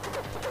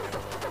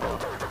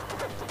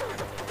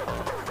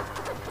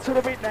 To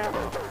the beat now.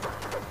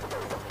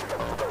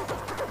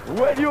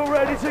 When you're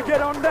ready to get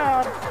on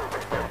down.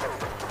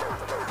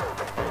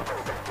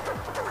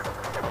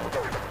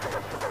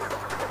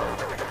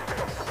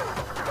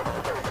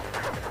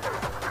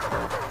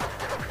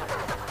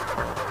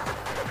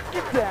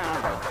 Get down.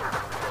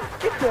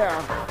 Get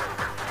down.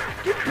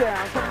 Get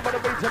down. Come by the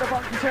beat to the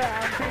funky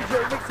town.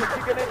 DJ mixing,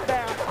 kicking it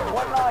down.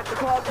 One night, the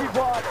Clarkee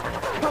vibe.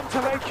 Come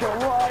to make your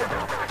ride.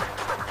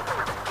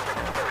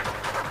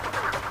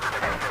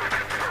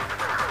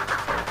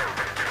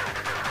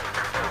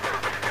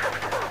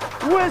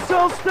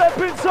 Whistle, step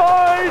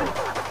inside,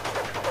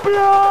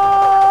 blow!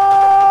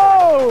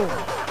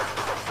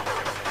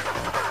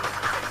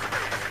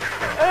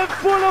 In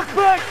full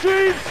effect,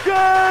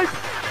 Dreamscape!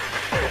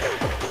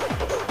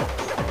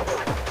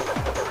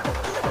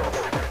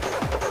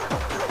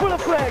 Full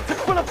effect,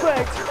 full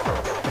effect.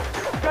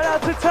 Shout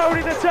out to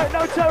Tony, the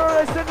techno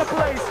terrorist in the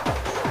place.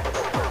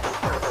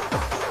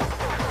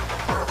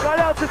 Shout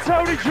out to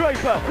Tony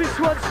Draper, this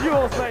one's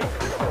yours, mate.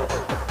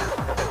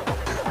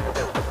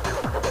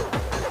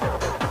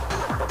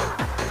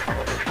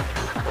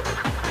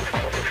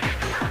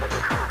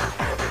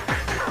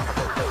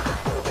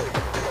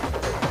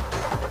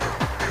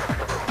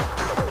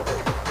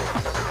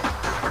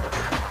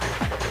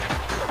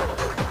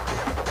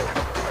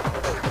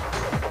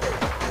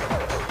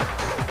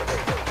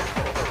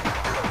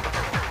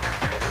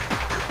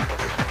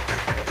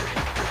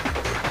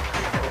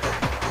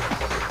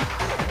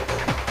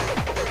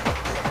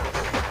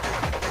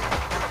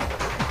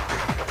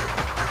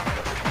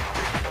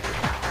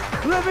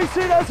 Let me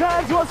see those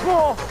hands once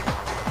more.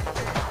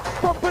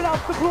 Pumping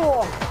up the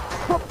floor.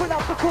 Pumping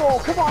up the core.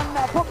 Come on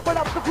now, pumping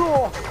up the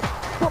floor.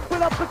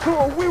 Pumping up the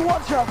core. We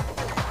want you.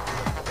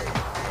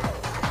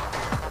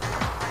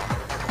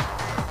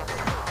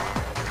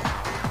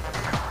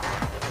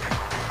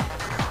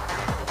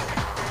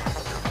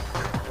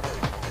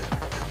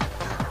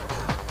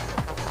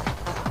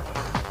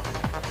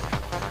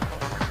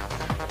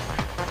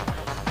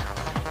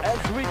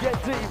 As we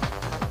get deep.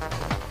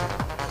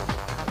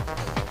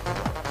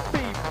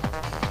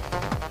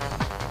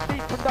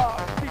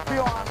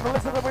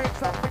 Listen to the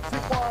mix, I'm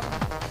mixing one.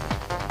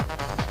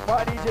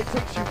 My DJ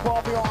takes you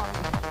far beyond.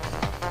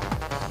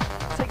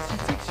 Takes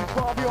you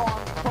far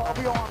beyond, far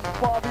beyond,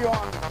 far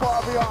beyond,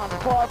 far beyond,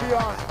 far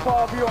beyond,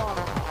 far beyond.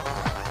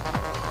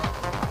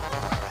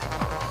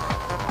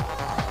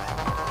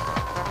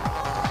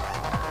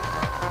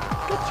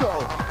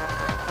 Control,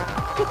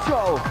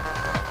 control,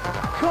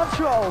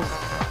 control,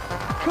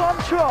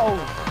 control,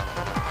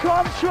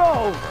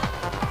 control.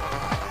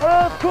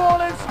 Earth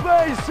calling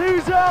space,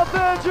 who's out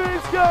there,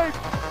 Dreamscape?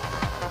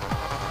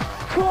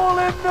 Call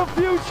in the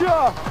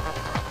future!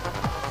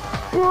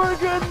 Bring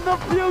in the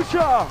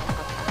future!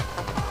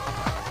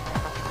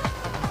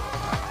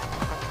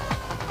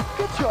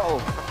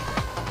 Control!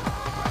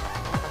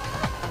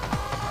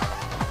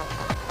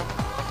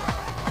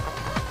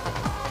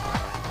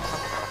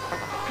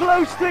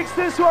 glow sticks,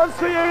 this one's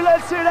for you.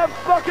 Let's see them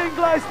fucking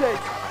glow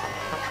sticks.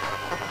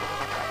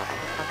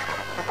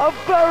 A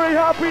very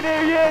happy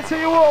new year to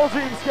you all,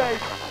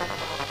 Dreamscape.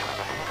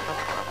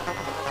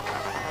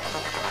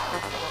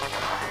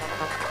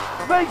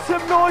 Make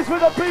some noise for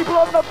the people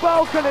on the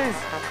balconies.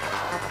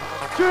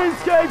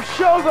 Dreamscape,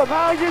 show them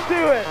how you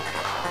do it.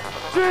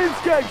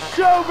 Dreamscape,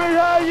 show me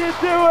how you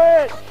do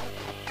it.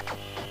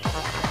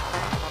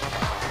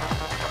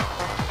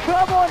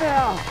 Come on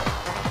now.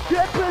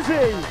 Get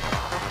busy.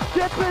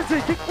 Get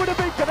busy. Kick with a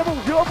beat. Gonna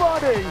move your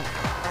body.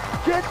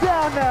 Get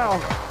down now.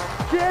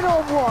 Get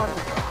on one.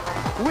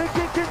 We're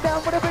kicking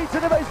down with a beat to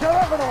the bass. Now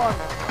have another one.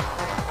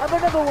 Have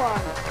another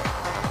one.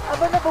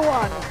 Have another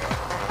one.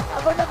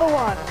 Have another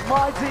one.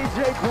 My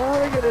DJ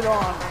bringing it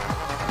on.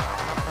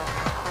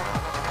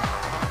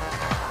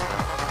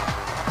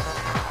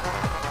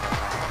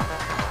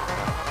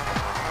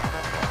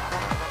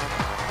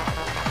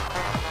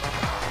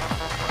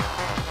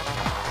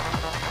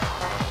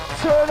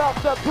 Turn up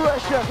the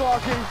pressure,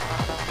 Clarkee.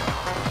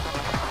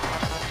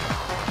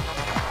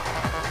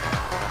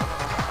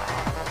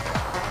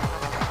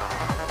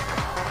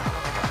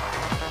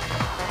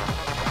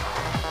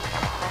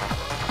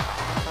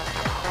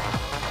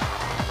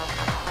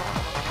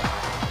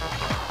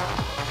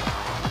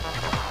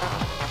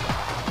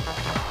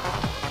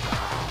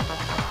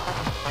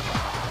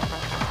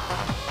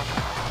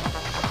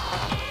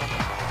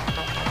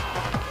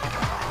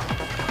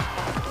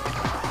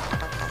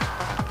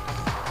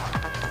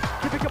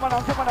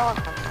 Coming on.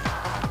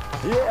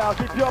 Yeah,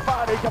 keep your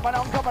body coming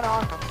on.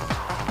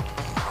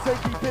 So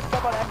keep it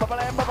bubble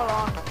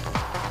on.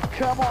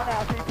 Come on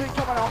now, keep it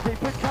coming on.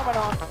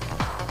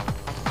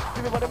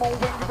 Give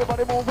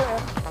everybody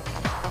moving.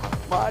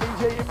 My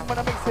DJ in when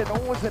I mix it,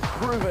 always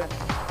improving.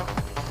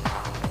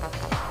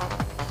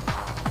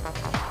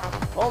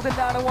 Holding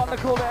down a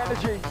wonderful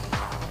energy.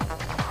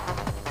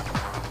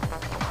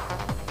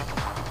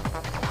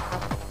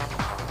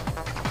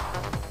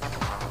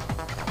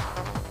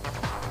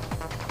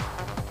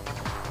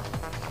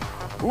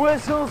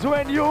 Whistles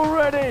when you're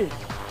ready.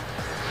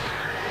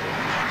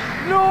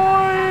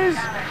 Noise!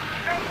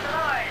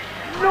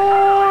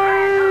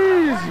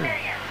 Noise!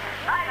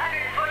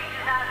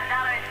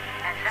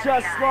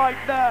 Just like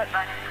that.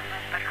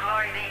 But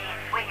glory be,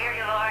 we hear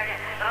you, Lord.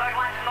 The Lord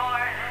wants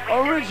more.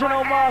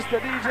 Original master,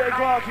 DJ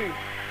Clarkee.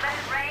 Let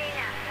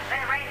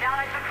it rain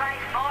dollars for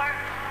Christ.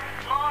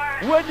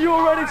 More. When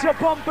you're ready to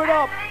pump it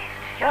up,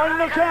 on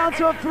the count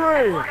of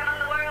 3.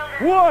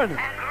 1,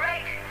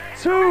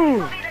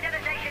 2,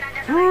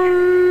 3.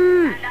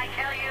 And I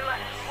tell you,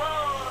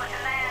 woe to the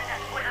man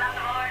without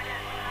the Lord,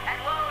 and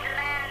woe to the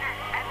man,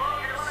 and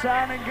woe to the woman.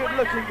 Sounding good,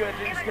 looking good,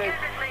 Dreamscape.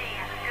 To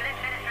this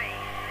ministry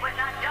with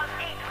not just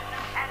ink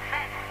and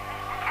cent,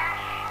 cash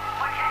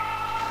or check.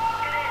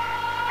 To this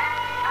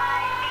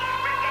anti-thief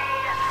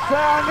brigade.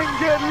 Sounding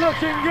good,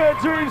 looking good,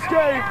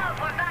 Dreamscape. Now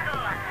for battle,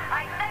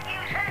 I beg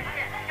you send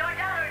your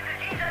dollars to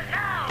Jesus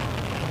now.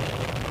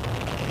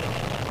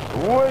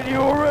 When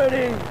you're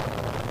ready.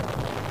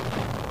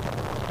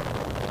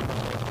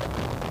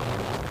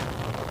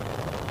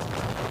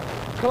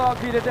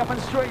 Clarkee, the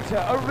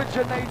demonstrator,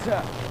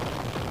 originator,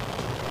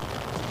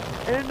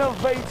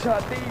 innovator,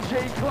 DJ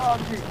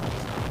Clarkee.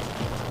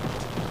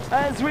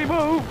 As we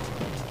move,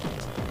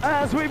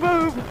 as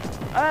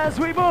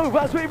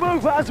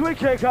we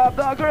kick up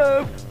the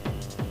groove.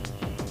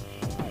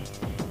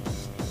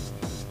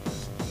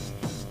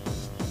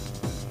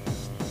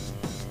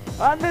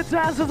 And the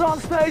dancers on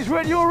stage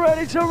when you're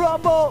ready to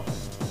rumble.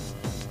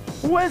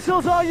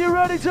 Whistles, are you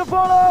ready to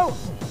follow?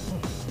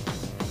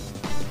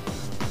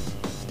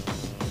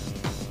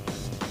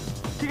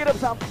 Kick it up,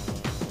 Sam.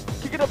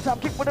 Kick it up, Sam.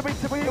 Kick with the beat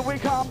to here we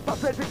come. I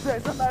said, fix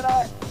it, Sunday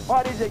night.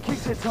 My DJ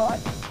kicks it tight.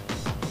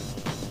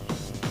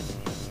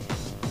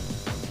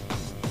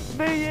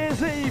 New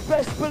Year's Eve,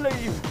 best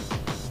believe.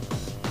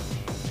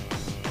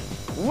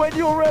 When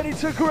you're ready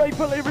to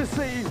gratefully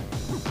receive.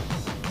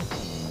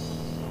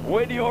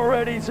 When you're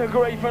ready to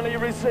gratefully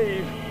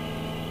receive.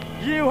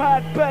 You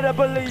had better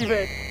believe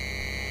it.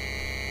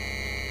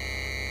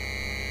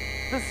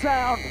 The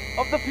sound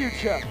of the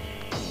future.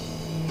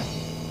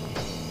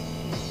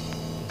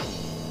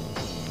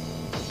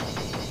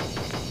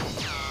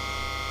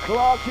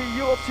 Clarkee,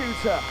 your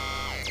tutor,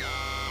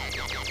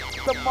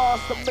 the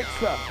master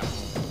mixer.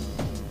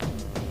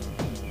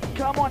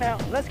 Come on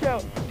out, let's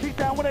go. Keep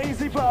down with an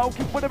easy flow.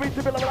 Keep with the beat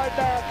to be like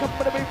that. Come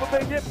with the beat for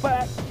bring it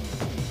back.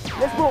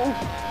 Let's move.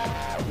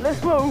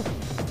 Let's move.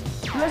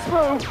 Let's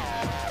move.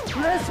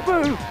 Let's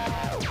move.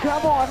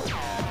 Come on.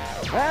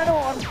 And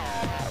on.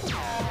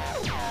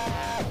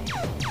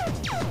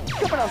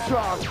 Coming out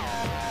strong.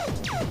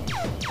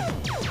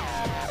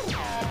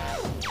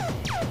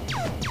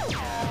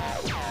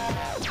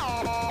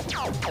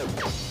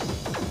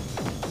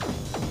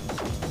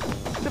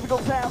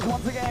 Difficult sounds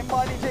once again.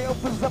 My DJ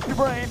opens up your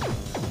brain.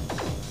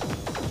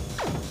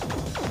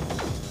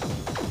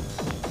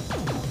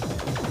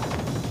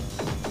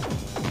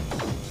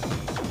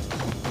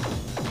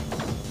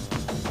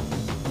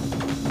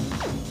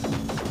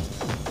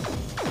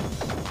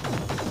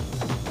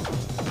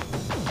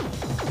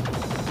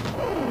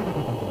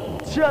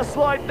 Just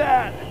like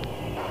that.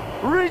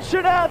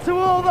 Reaching out to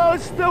all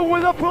those still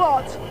with a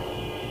plot.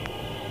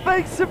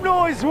 Make some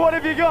noise, what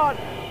have you got?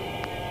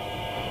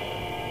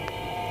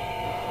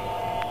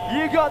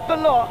 You got the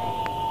lot.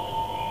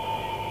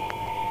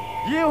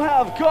 You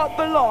have got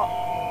the lot.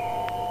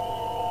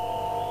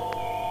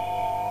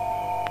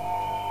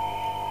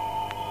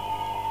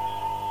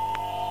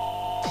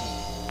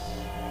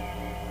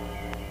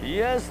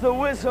 Yes, the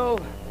whistle.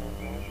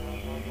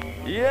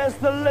 Yes,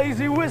 the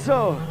lazy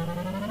whistle.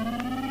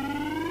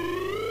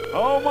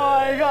 Oh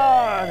my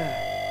God.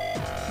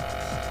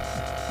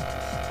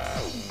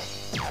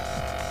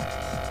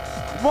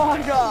 My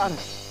God.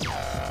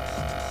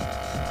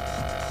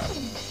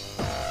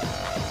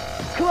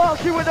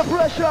 Clarkee with the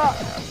pressure.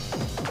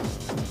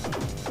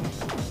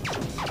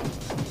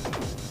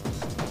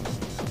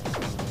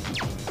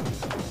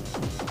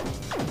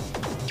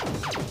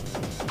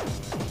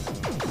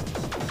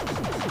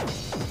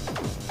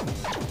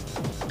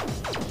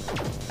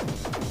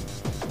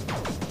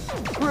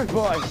 Good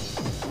boy.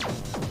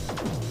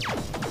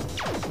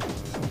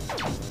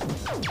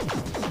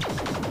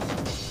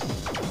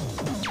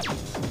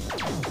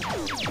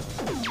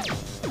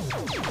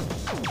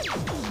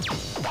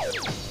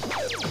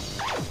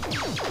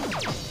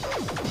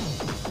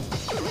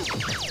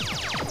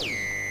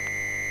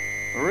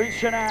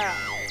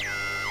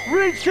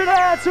 Reaching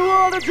out to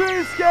all the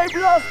Dreamscape,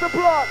 lost the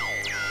plot.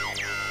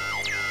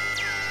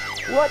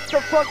 What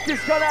the fuck is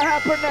gonna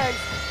happen next?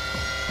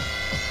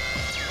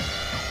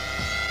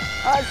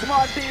 As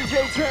my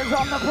DJ turns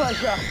on the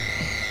pressure.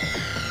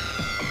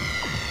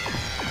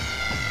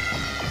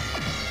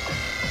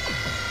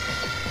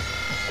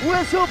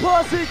 Whistle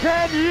Posse,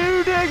 can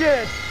you dig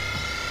it?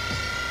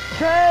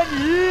 Can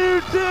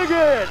you dig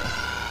it?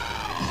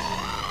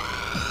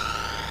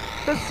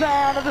 The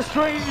sound of the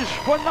strange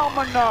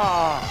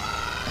phenomena.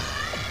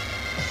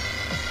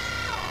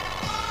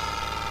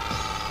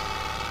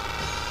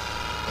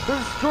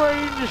 The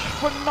strange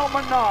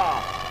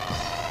phenomena.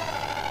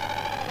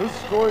 The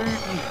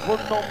strange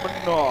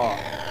phenomena.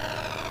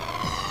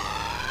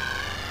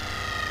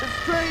 The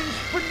strange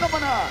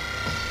phenomena.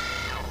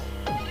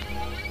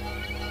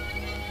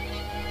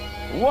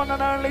 One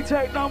and only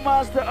Techno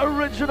Master,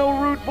 original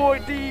Root Boy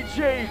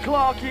DJ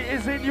Clarkee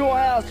is in your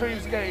house,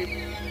 Dreamscape.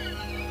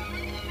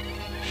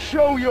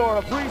 Show your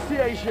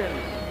appreciation.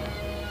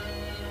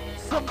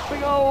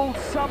 Something old,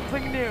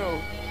 something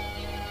new.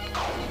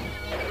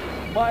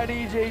 My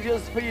DJ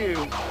just for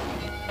you.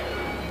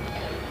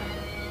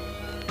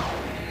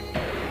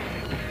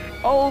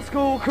 Old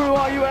school crew,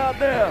 are you out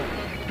there?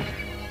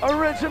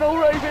 Original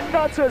Raving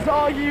Nutters,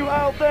 are you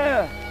out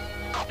there?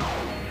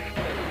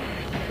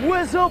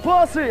 Whistle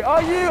Posse,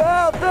 are you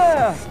out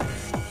there?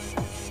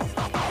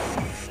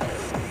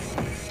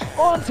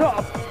 On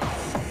top.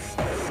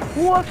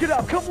 Work it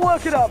up, come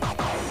work it up.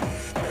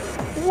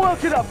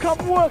 Work it up,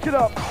 come work it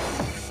up.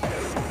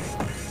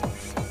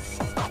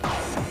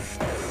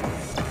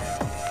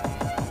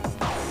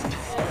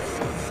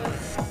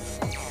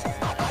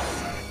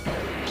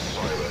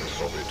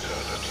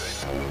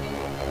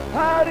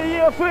 How do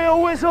you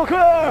feel, Whistle Crew?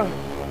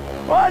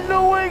 On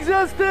the wings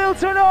of steel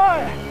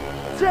tonight.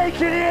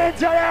 Taking you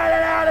into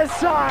and out of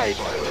sight.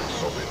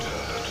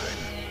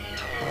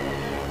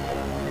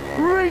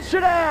 Reach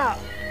it out.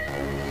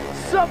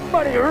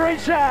 Somebody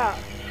reach out.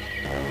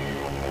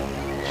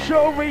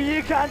 Show me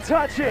you can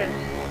touch it.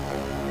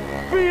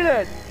 Feel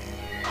it.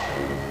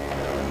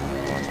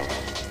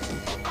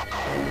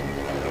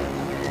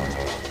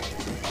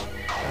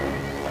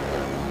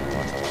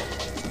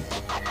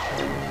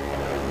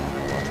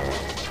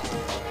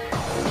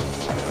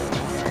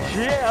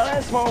 Yeah,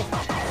 let's move.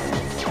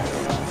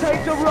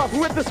 Take the rough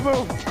with the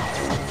smooth.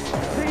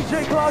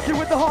 DJ Clarkee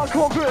with the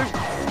hardcore groove.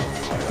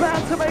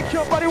 Bound to make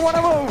your body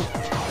wanna move.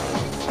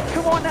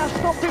 Come on now,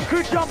 stomping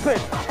crew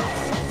jumping.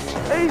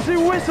 Easy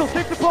whistle,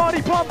 keep the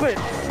party pumping.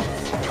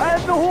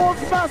 And the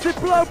horns massive,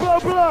 blow, blow,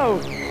 blow.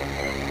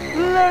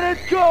 Let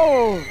it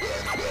go.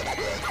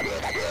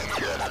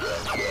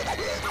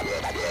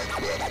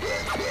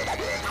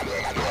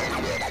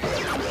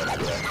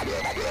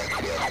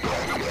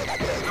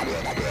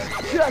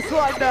 Just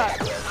like that.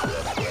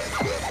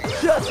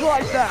 Just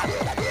like that.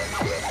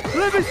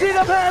 Let me see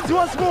them hands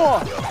once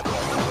more.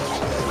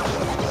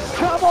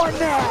 Come on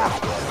now.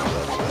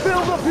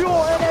 Build up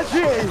your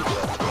energy.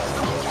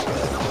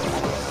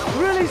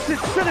 Release it,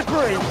 set it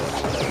free.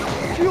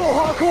 Pure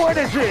hardcore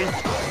energy.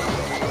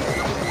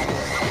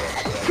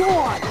 Come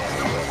on.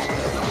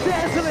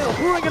 Dance a little,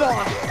 bring it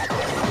on.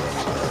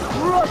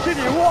 Rushing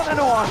you on and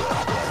on.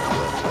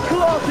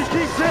 Clarkee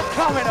keeps it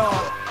coming on.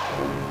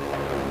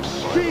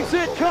 Keeps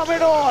it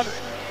coming on.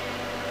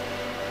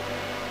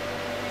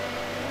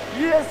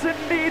 Yes,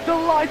 indeed, the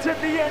light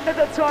at the end of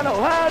the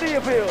tunnel. How do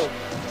you feel?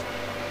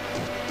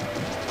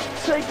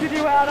 Taking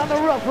you out on the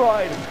rough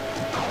ride.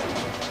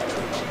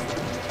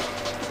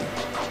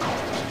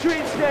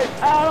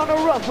 Dreamscape out on a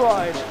rough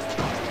ride.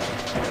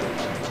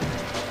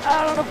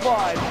 Out on a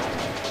vibe.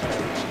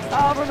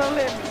 Out on a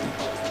limb.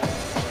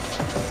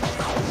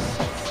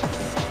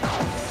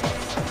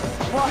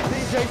 My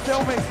DJ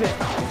still makes it.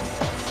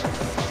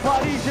 My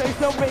DJs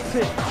don't mix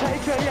it.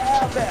 Take it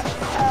out there.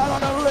 Out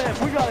on the limb.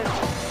 We got it.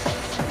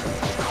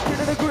 Get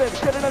in a grip.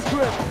 Get in a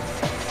grip.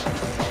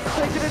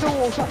 Take it in the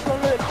walls. Off the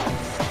lip.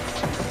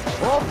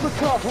 Off the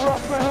cuff.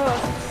 Rough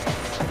rehearse.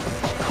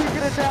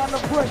 Kicking it down the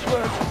fresh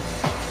verse.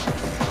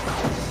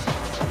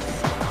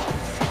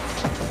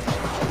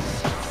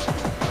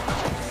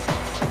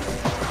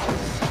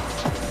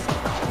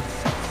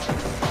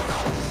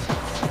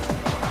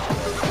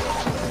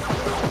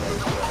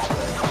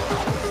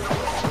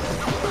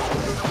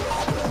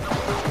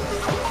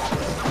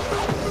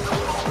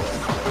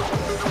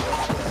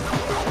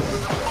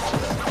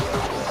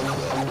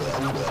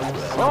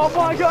 Oh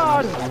my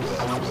God!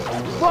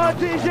 My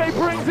DJ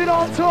brings it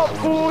on top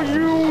for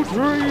you,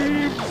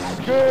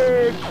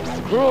 Dreamscape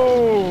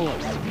crew!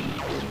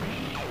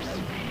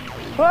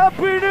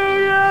 Happy New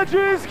Year,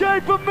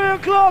 Dreamscape from me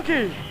and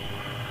Clarkee!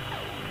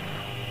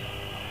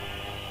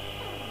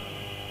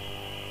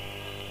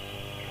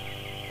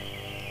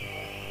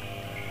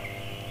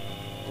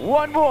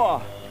 One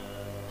more!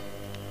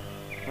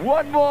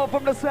 One more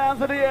from the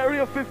sounds of the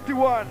Area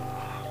 51.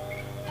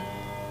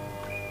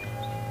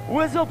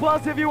 Whistle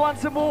plus if you want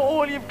some more,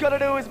 all you've got to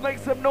do is make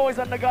some noise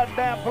on the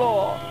goddamn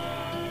floor.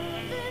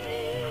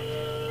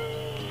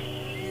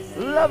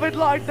 Love it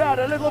like that,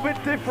 a little bit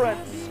different,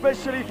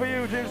 especially for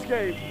you,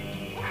 Dreamscape.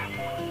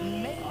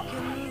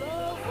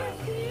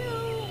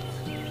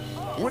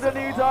 With a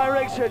new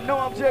direction, no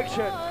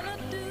objection.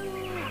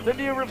 The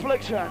new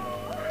reflection.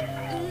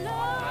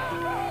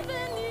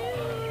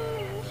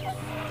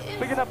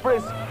 Picking up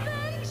Brisk.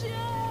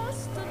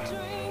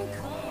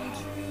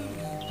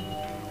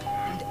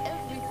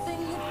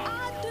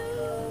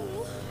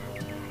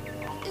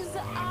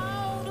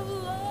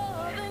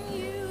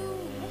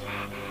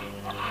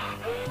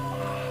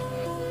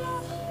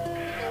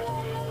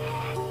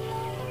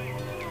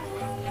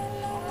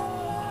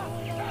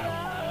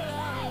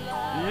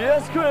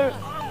 Yes, crew.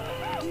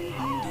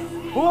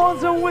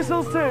 Horns and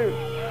whistles too.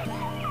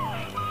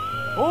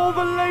 All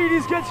the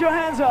ladies, get your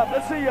hands up.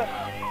 Let's see you.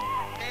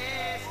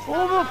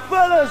 All the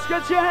fellas,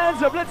 get your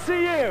hands up. Let's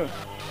see you.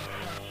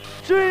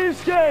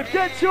 Dreamscape,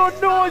 get your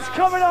noise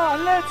coming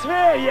on. Let's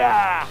hear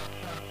ya.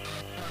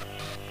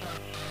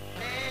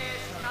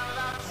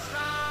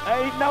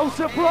 Ain't no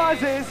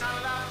surprises.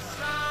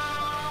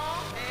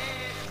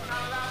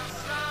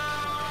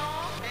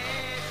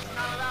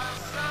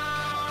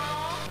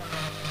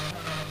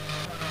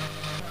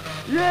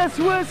 Yes,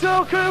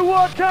 Whistle Crew,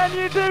 what can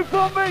you do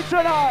for me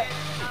tonight?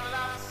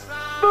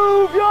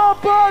 Move your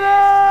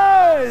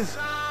bodies!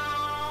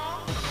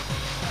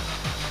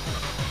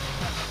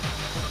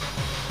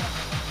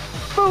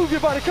 Move your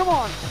body, come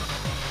on!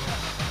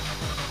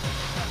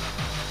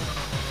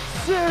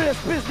 Serious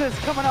business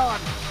coming on.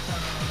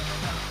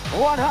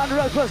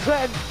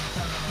 100%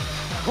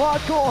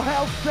 hardcore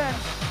health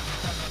sense.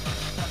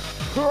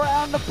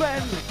 Around the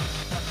bend.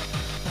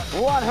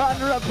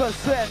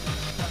 100%.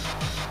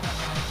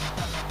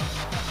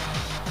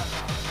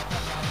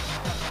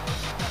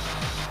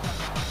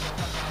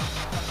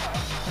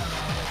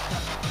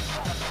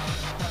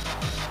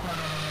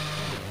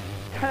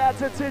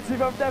 That's a Titsy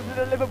from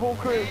definitely the Liverpool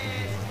crew.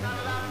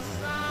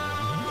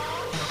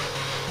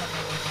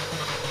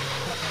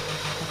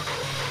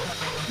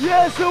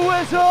 Yes, the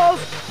whistles!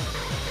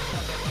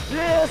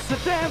 Yes, the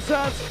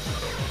dancers!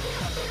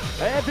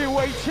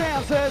 Heavyweight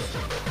chances!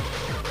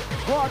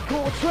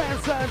 Hardcore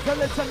transcers! And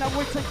listen, and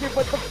we take it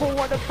with the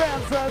forward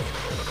advancers!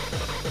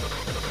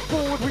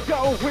 Forward we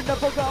go, we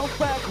never go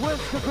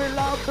backwards, cause we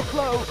love the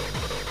flow.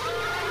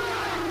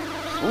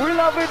 We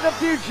love in the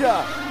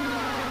future!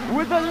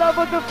 With the love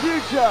of the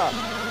future!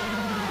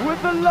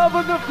 With the love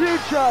of the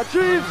future!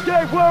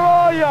 Dreamscape, where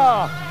are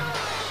ya?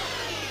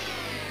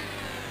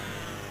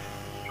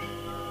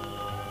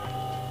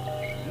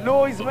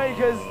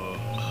 Noisemakers!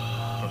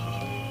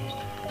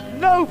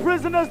 No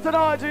prisoners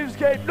tonight,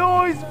 Dreamscape!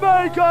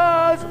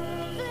 Noisemakers!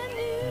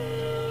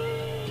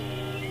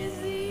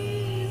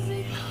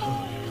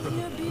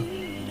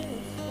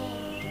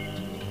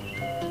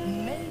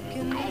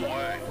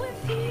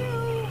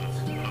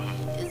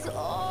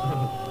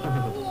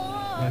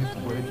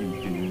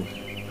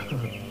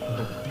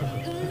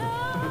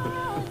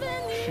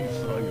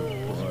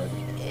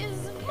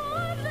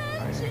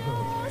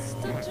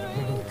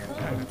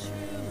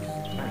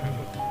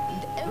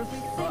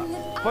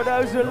 For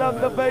those who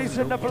love the bass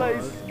in the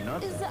place.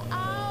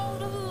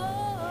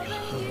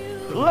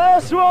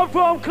 Last one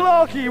from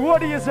Clarkee,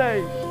 what do you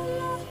say?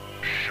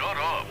 Shut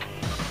up.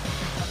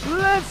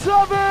 Let's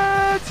have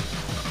it!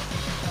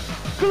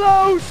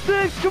 Glow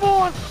sticks, come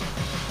on!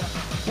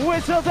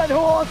 Whistles and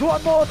horns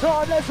one more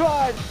time, let's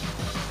ride!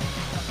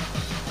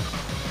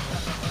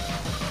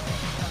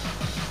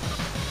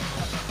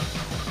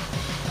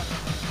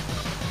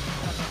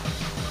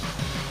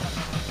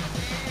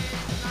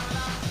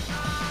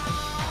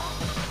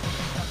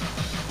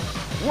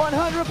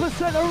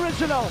 %100%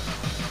 original.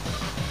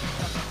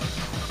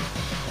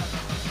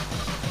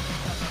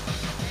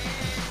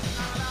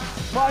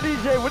 My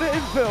DJ with the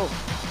infill.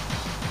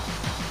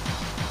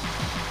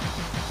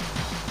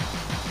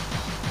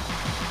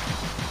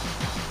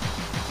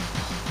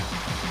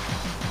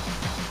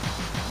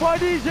 My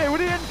DJ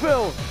with the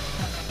infill.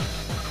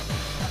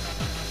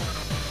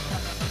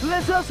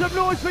 Let's have some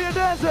noise for your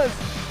dancers.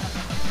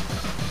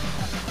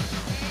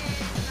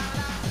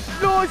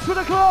 Noise for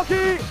the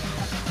Clarkee.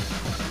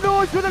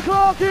 Noise for the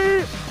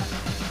Clarkee.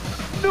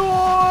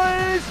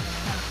 Noise.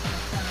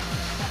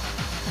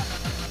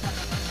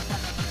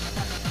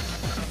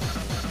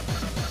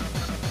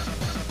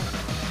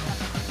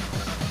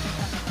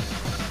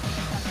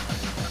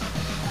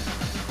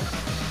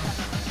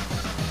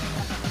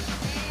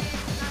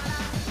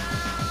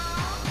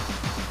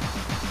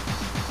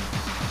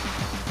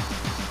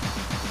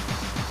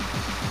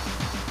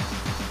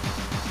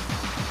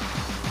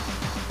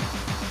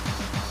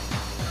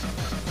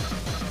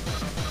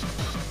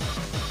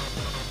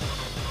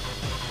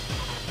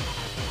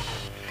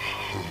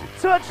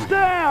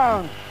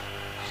 Touchdown!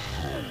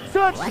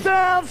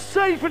 Touchdown,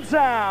 safe and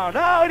sound.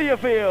 How do you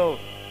feel?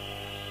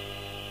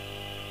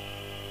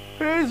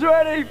 Who's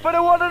ready for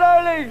the one and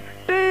only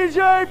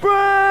DJ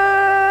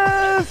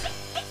Breeze?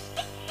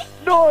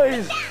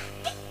 Noise!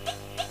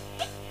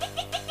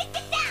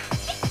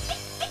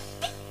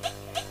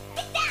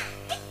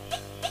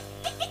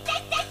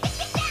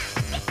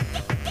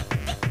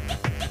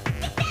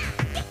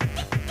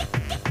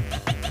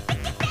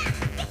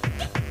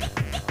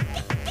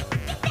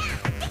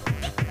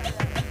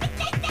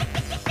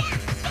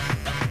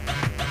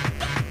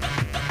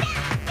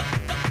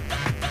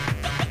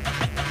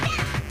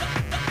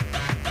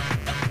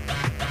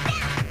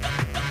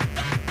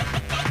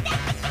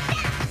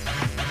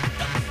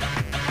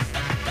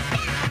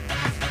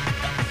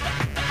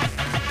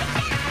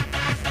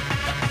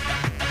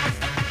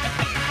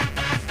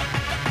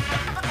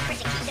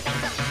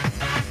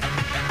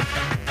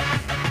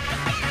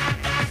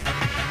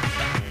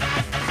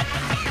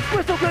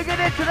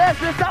 Into this,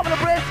 the sound of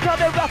the breeze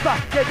coming rougher.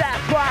 Yeah,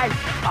 that's right.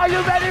 Are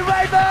you ready,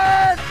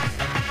 Raving?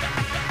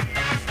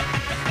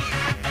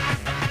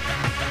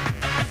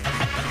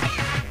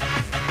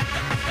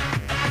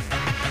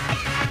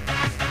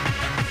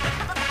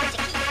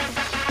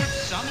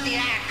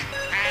 Insomniac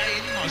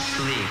and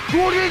mostly.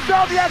 Good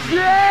insomniac,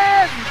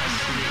 yes!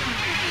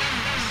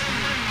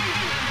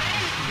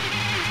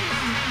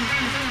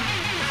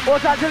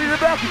 What's that telling you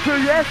about the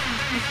crew, yes?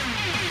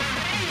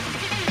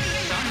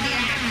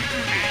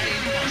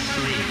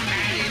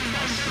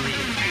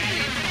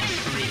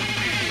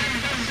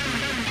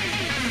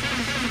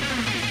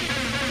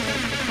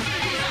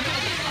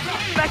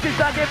 Back to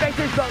Sunday, back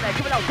to Sunday,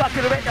 coming out,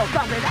 fucking the window,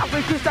 something. Now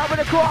we should start with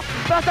the core.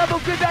 First time, we'll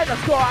give that the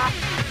score.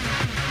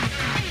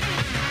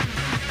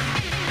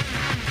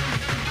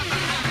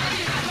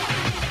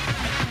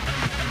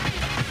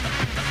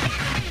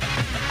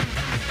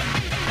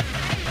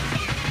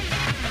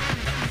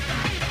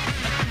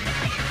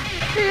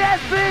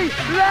 ESP,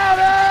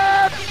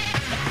 louder!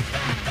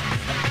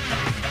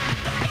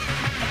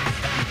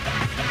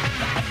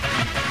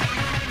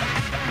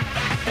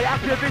 Hey,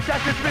 after a bitch,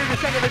 that's just me, the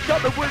second the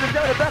shot, the winner,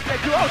 the best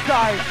make you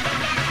outside.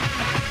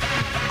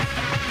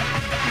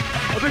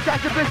 A bitch,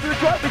 that's the bitch to the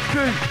driving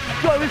screw.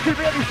 Driving screw,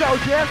 be any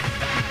shows, yes?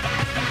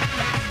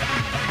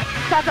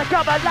 Time to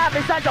come alive,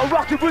 it's like you're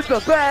rocking with the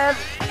band.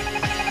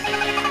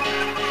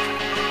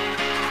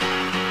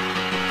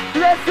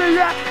 Let's see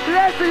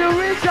you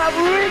reach up,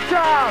 reach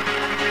up.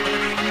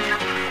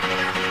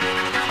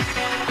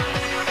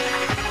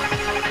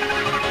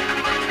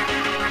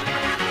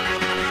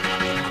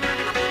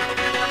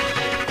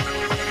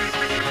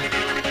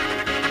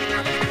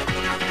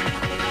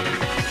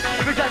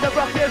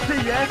 Rock MC,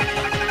 yes?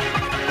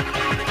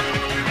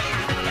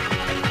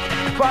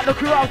 Right, look,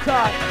 you're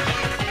outside.